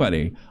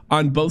everybody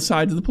on both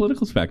sides of the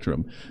political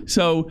spectrum.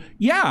 So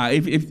yeah,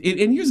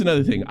 and here's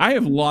another thing. I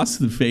have lost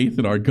the faith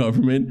in our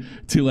government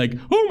to like,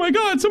 oh my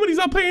God, somebody's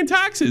not paying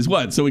taxes.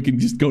 What? So it can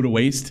just go to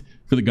waste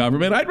for the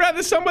government? I'd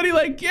rather somebody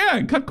like,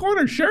 cut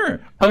corners, sure.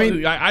 I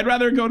mean, I'd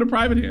rather go to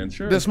private hands,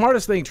 sure. The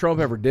smartest thing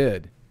Trump ever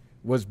did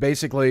was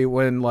basically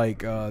when like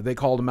they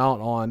called him out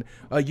on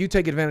you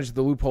take advantage of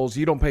the loopholes,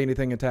 you don't pay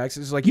anything in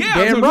taxes. It's like,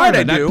 damn right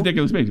I do.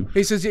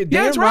 He says,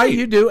 damn right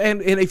you do.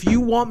 And if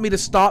you want me to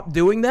stop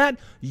doing that,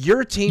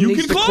 your team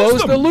needs to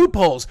close the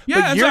loopholes.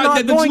 Yeah, but you're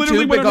not going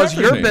to because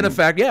you're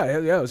benefactor. Yeah,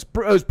 it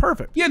was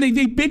perfect. Yeah, they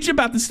bitch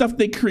about the stuff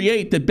they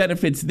create that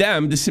benefits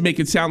them just to make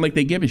it sound like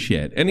they give a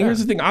shit. And here's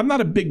the thing, I'm not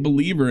a big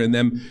believer in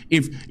them.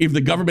 If the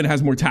government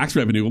has more tax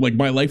revenue, like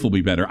my life will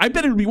be better. I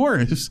bet it'll be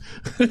worse.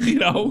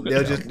 They'll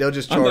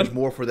just charge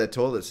more for that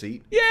toilet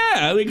seat. Yeah,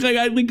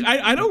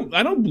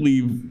 I don't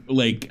believe,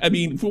 like, I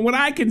mean, from what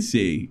I can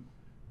see,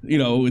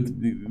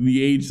 with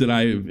the age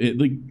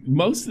that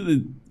most of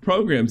the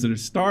programs that are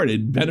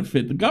started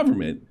benefit the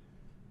government.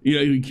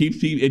 It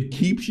keeps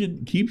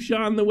you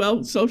on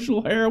the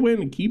social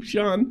heroin. It keeps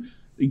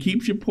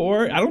you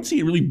poor. I don't see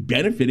it really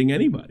benefiting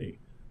anybody.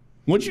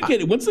 Once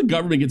the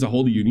government gets a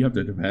hold of you and you have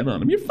to depend on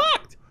them, you're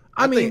fucked.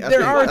 I mean,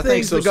 there are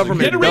things the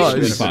government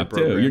does. Fucked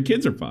too. Your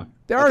kids are fucked.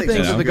 There are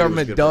things that the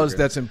government does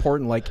that's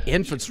important, like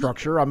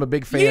infrastructure. I'm a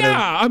big fan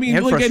of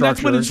infrastructure. And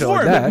that's what it's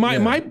for.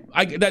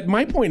 Like But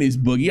my point is,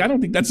 Boogie, I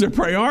don't think that's their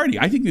priority.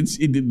 I think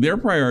their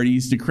priority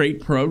is to create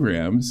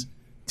programs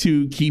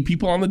to keep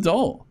people on the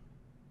dole.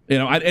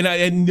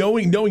 And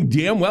knowing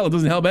damn well it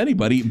doesn't help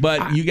anybody,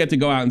 but you get to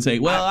go out and say,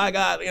 well, I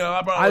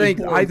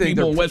brought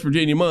people in West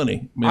Virginia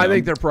money. I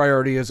think their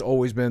priority has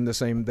always been the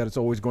same that it's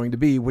always going to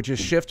be, which is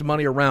shift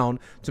money around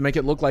to make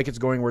it look like it's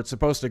going where it's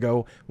supposed to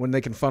go when they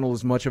can funnel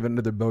as much of it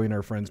into their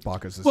billionaire friends'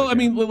 pockets as they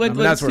can.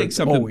 Let's take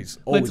something. Always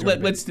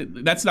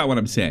that's not what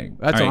I'm saying.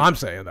 That's what I'm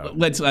saying, though.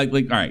 Let's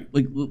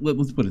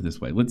put it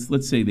this way.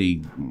 Let's say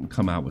they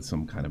come out with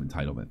some kind of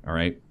entitlement, all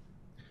right?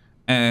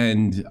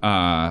 And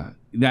that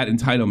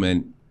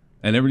entitlement,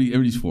 and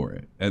everybody's for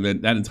it. And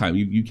then that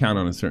entitlement, you count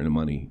on a certain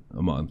money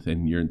a month,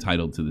 and you're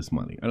entitled to this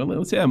money.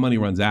 Let's say that money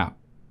runs out.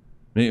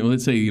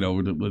 Let's say,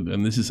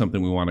 and this is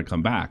something we want to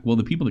come back. Well,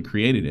 the people that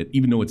created it,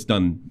 even though it's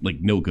done like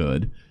no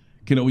good,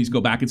 can always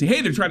go back and say,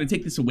 hey, they're trying to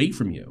take this away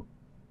from you.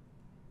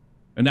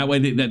 And that way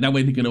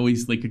they can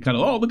always like kind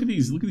of, look at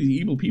these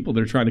evil people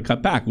that are trying to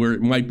cut back, where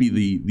it might be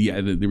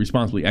the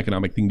responsibly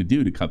economic thing to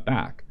do to cut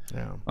back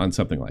on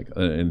something like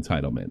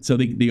entitlement. So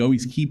they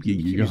always keep you.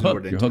 You're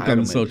hooked on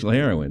the social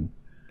heroin.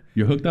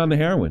 You're hooked on the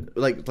heroin.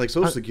 Like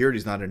Social Security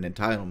is not an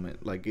entitlement.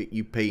 Like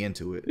you pay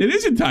into it. It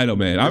is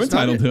entitlement. I'm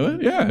entitled to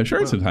it. Yeah, sure,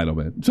 it's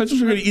entitlement. Social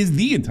Security is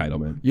the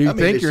entitlement. You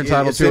think you're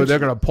entitled to it? They're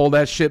going to pull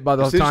that shit by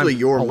the time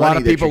a lot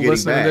of people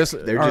listening to this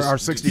are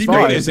 65.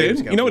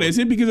 You know what it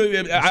isn't?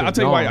 Because I'll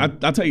tell you why.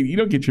 I'll tell you, you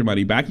don't get your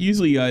money back. You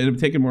usually end up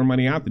taking more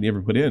money out than you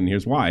ever put in.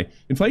 Here's why: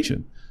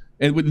 inflation,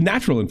 and with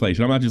natural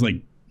inflation. I'm not just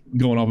like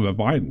going off about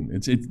Biden.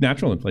 It's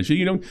natural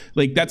inflation.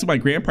 That's what my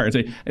grandparents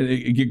say.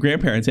 Your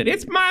grandparents said,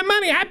 it's my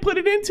money. I put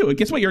it into it.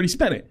 Guess what? You already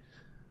spent it.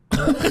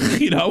 And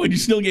you're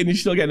still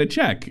getting a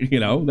check.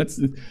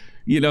 That's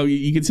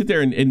you can sit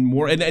there and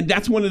more. And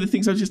that's one of the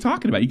things I was just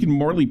talking about. You can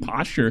morally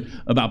posture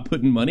about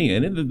putting money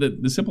in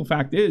it. The simple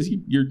fact is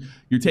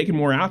you're taking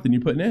more out than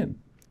you're putting in.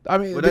 I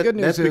mean, the good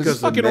news is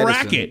fucking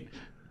racket.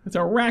 It's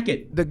a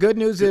racket. The good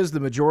news is the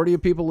majority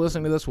of people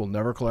listening to this will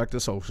never collect a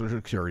Social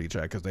Security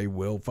check because they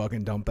will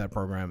fucking dump that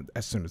program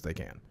as soon as they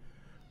can.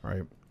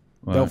 Right?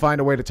 They'll find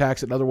a way to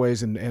tax it in other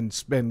ways and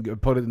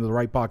put it into the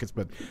right pockets.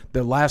 But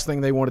the last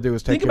thing they want to do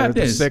is take care of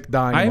the sick,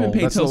 dying old.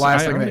 That's the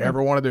last thing they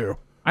ever want to do.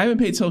 I haven't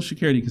paid Social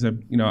Security because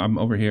I'm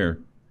over here.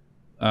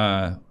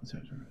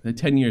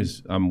 10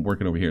 years I'm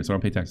working over here, so I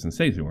don't pay taxes in the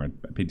States anymore.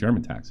 I pay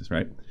German taxes,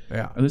 right?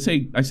 Yeah. Let's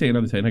say I say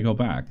another 10, I go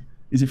back.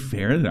 Is it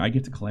fair that I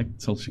get to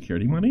collect Social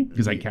Security money?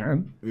 Because I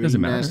can. Doesn't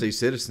matter. United States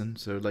citizen,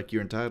 so like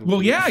you're entitled.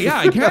 Well, yeah,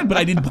 I can, but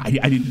I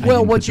didn't.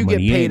 Well, once you get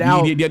paid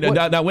out,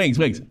 not wings.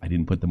 I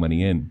didn't put the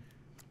money in.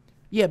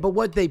 Yeah, but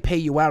what they pay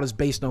you out is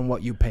based on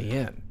what you pay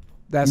in.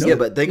 That's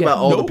but think about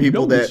all the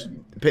people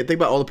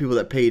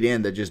that paid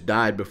in that just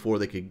died before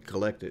they could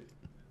collect it.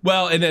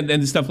 Well,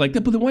 and stuff like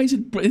that. But then why is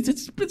it?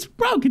 It's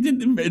broke.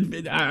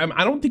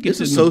 I don't think it's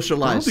a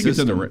socialized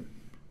system. I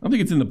don't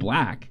think it's in the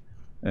black.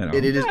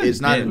 It is.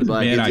 It's not in the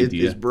black.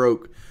 It's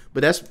broke.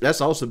 But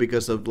that's also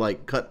because of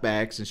like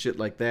cutbacks and shit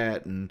like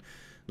that, and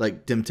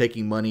like them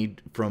taking money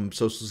from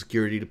Social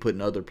Security to put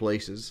in other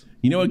places.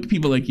 You know what?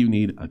 People like you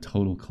need a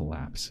total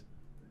collapse.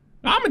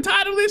 I'm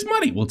entitled to this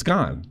money. Well, it's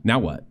gone. Now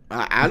what?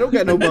 I don't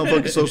got no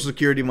motherfucking Social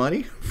Security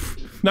money.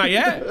 Not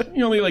yet.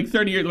 You're only like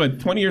 30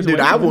 years, 20 years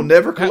Dude, away. I will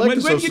never collect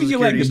the Social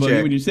Security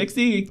check. When you're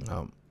 60?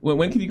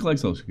 When can you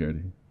collect Social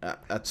Security?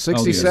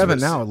 67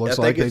 now. It looks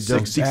like they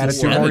just added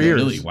 2 more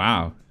years. Really?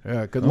 Wow.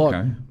 Yeah, good luck.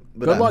 Okay.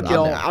 Good luck,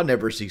 y'all. I'll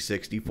never see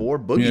 64.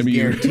 Boogie's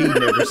guaranteed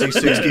never see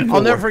 64.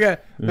 I'll never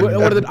forget.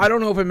 I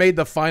don't know if it made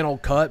the final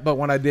cut, but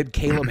when I did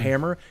Caleb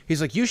Hammer,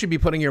 he's like, you should be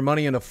putting your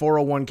money in a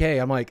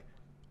 401k. I'm like,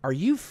 are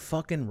you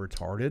fucking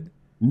retarded?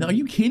 No, are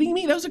you kidding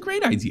me? That was a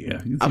great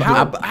idea.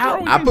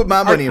 I put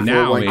my money in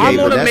 401k. I'm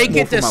going to make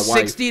it to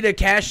 60 to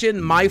cash in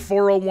my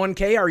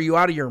 401k. Are you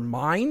out of your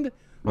mind?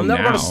 I'm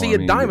never going to see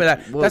a dime of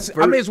that.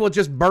 I may as well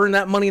just burn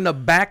that money in the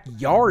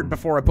backyard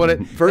before I put it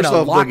in a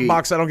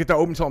lockbox I don't get to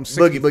open until I'm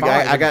 65.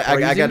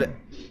 Boogie,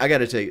 I got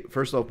to tell you,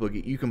 first off,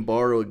 Boogie, you can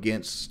borrow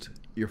against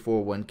your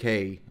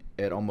 401k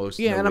at almost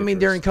no and I mean,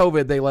 interest. during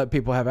COVID, they let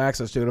people have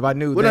access to it. If I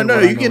knew no,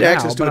 you get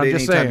access to it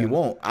anytime you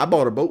want. I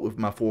bought a boat with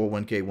my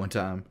 401k one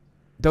time.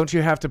 Don't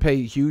you have to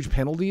pay huge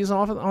penalties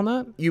on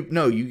that?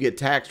 You get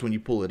taxed when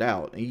you pull it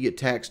out, and you get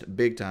taxed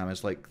big time.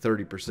 It's like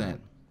 30%.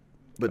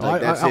 But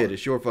that's it.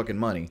 It's your fucking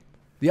money.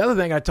 The other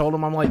thing I told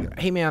him, I'm like,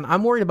 hey man,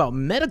 I'm worried about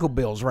medical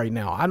bills right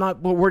now. I'm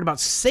not worried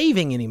about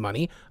saving any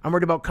money. I'm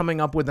worried about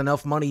coming up with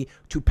enough money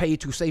to pay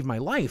to save my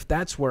life.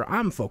 That's where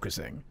I'm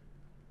focusing.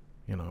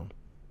 You're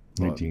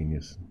a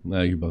genius.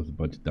 No, you're both a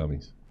bunch of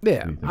dummies.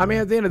 Yeah, I mean,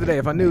 at the end of the day,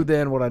 if I knew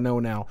then what I know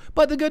now.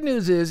 But the good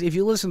news is, if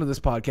you listen to this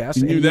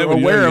podcast and you're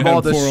aware of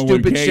all the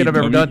stupid shit I've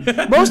ever done,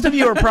 most of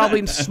you are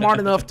probably smart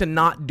enough to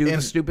not do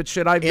the stupid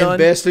shit I've done.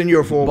 Invest in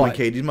your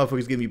 401k. These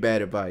motherfuckers give you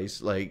bad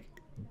advice. Like,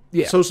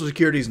 Social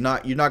Security's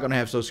not. You're not going to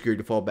have Social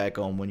Security to fall back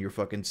on when you're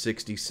fucking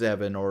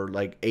 67 or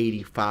like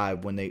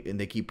 85 when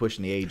they keep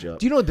pushing the age up.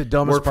 Do you know what the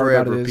dumbest part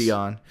about it is?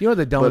 Peon. You know what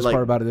the dumbest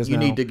part about it is? You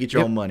need to get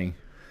your own money.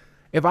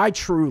 If I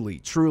truly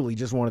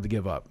just wanted to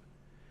give up,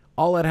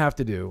 all I'd have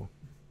to do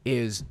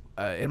is,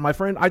 and my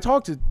friend, I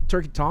talked to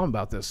Turkey Tom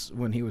about this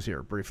when he was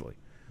here briefly.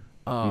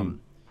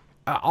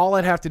 All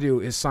I'd have to do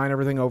is sign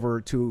everything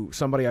over to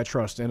somebody I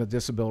trust in a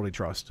disability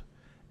trust,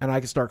 and I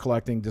can start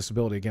collecting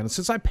disability again. And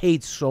since I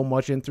paid so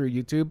much in through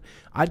YouTube,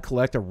 I'd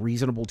collect a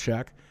reasonable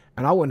check,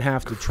 and I wouldn't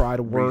have to try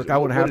to work. I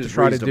wouldn't have to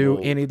try to do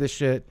any of this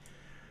shit.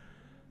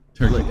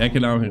 Turkey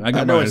economic.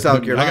 I know in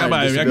South Carolina,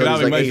 my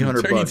economic like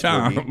 $800.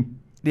 Tom.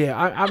 Yeah,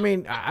 I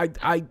mean,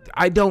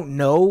 I don't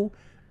know.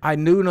 I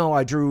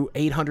drew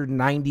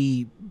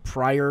 890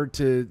 prior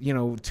to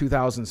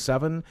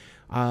 2007.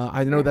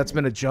 I know that's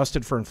been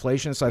adjusted for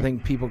inflation, so I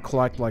think people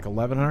collect like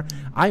 1,100.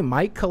 I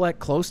might collect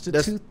close to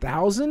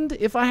 2,000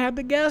 if I had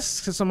to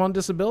guess, because I'm on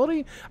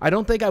disability. I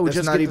don't think I would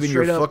just get the straight up. That's not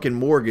even your fucking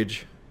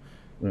mortgage.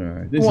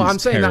 Well, I'm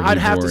saying that I'd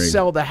have to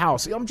sell the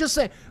house. I'm just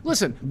saying.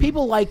 Listen,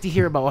 people like to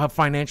hear about how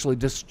financially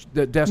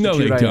destitute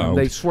I am.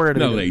 They swear to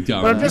me. No, they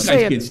don't. But I'm just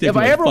saying, if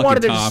I ever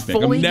wanted to just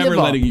fully I'm never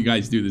give letting up, you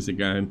guys do this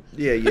again.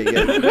 Yeah.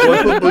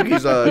 We'll put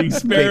Boogie's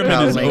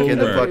experiment is link in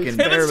the over. fucking.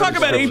 Hey, let's talk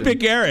about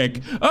 8-Pick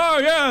Eric. Oh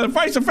yeah, the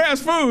price of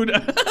fast food.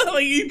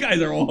 Like, you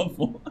guys are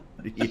awful.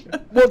 Yeah.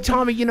 Well,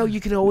 Tommy,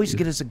 you can always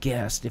get as a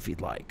guest if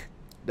you'd like.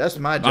 That's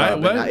my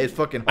job. It's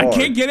fucking hard. I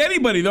can't get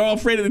anybody. They're all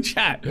afraid of the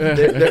chat.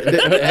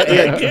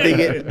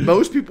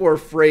 Most people are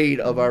afraid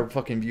of our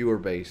fucking viewer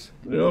base.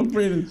 They're all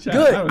afraid of the chat.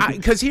 Good,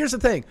 because here's the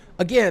thing.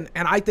 Again,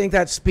 and I think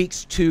that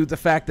speaks to the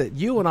fact that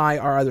you and I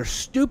are either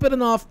stupid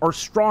enough or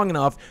strong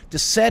enough to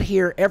sit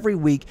here every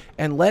week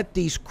and let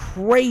these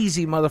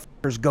crazy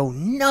motherfuckers go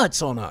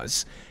nuts on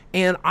us.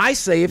 And I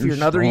say, if you're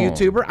another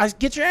YouTuber,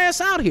 get your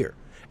ass out here.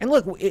 And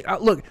look,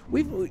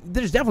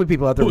 there's definitely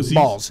people out there with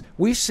balls.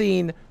 We've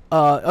seen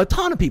a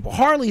ton of people.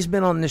 Harley's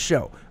been on this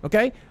show.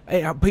 Okay,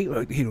 he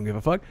don't give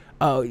a fuck.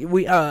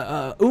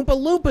 Oompa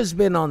Loompa's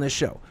been on this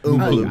show.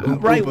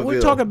 Right?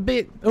 We're talking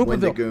big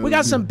Oompaville. We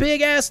got some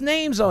big ass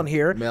names on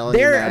here.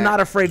 They're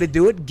not afraid to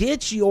do it.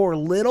 Get your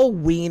little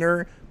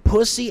wiener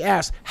pussy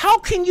ass. How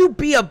can you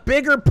be a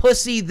bigger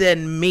pussy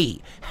than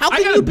me? How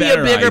can you be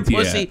a bigger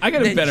pussy I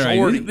got a than better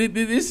Jordy?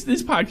 idea.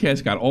 This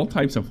podcast got all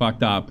types of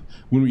fucked up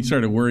when we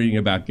started worrying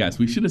about guests.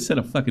 We should have set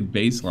a fucking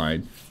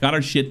baseline, got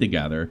our shit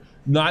together.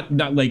 Not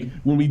like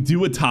when we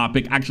do a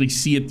topic, actually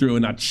see it through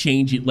and not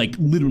change it like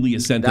literally a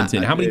sentence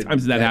in. How many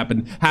times did that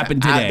happen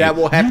today? That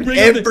will happen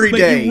every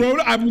day.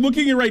 I'm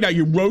looking at it right now.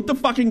 You wrote the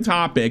fucking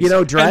topics. You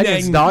know,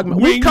 Dragon's Dogma.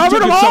 We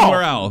covered them all.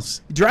 Somewhere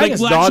else.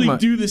 Dragon's we'll Dogma.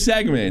 actually do the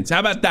segments.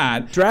 How about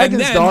that?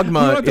 Dragon's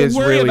Dogma is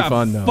really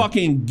fun, though.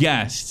 Fucking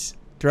guests.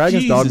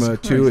 Dragon's Jesus Dogma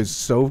Christ. 2 is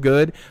so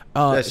good.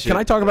 Can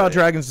I talk about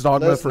Dragon's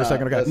Dogma for a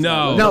second?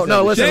 No.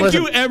 Listen. Thank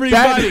you,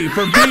 everybody,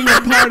 for being a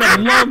part of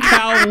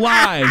Locale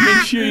Live.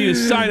 Make sure you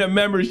sign a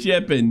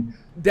membership and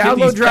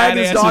download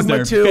Dragon's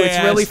Dogma 2.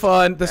 It's really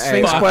fun. The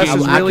Sphinx Quest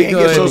is really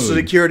good. Get Social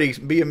Security.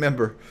 Be a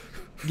member.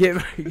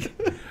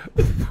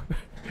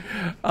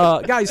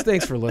 Guys,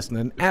 thanks for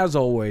listening. As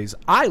always,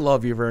 I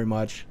love you very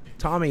much.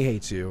 Tommy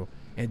hates you,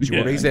 and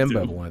Jordy's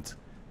ambivalent.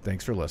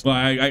 Thanks for listening.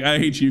 Well, I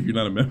hate you if you're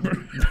not a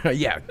member.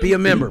 Yeah, be a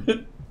member,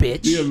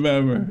 bitch. Be a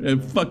member.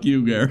 And fuck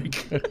you,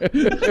 Garrick.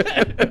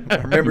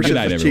 Membership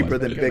is cheaper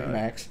than Big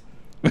Macs.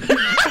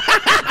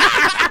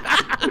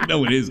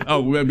 No, it is.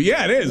 Oh,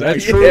 yeah, it is. It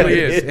truly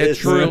is. It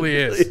truly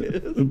is.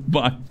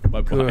 Bye.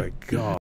 Bye. Good God.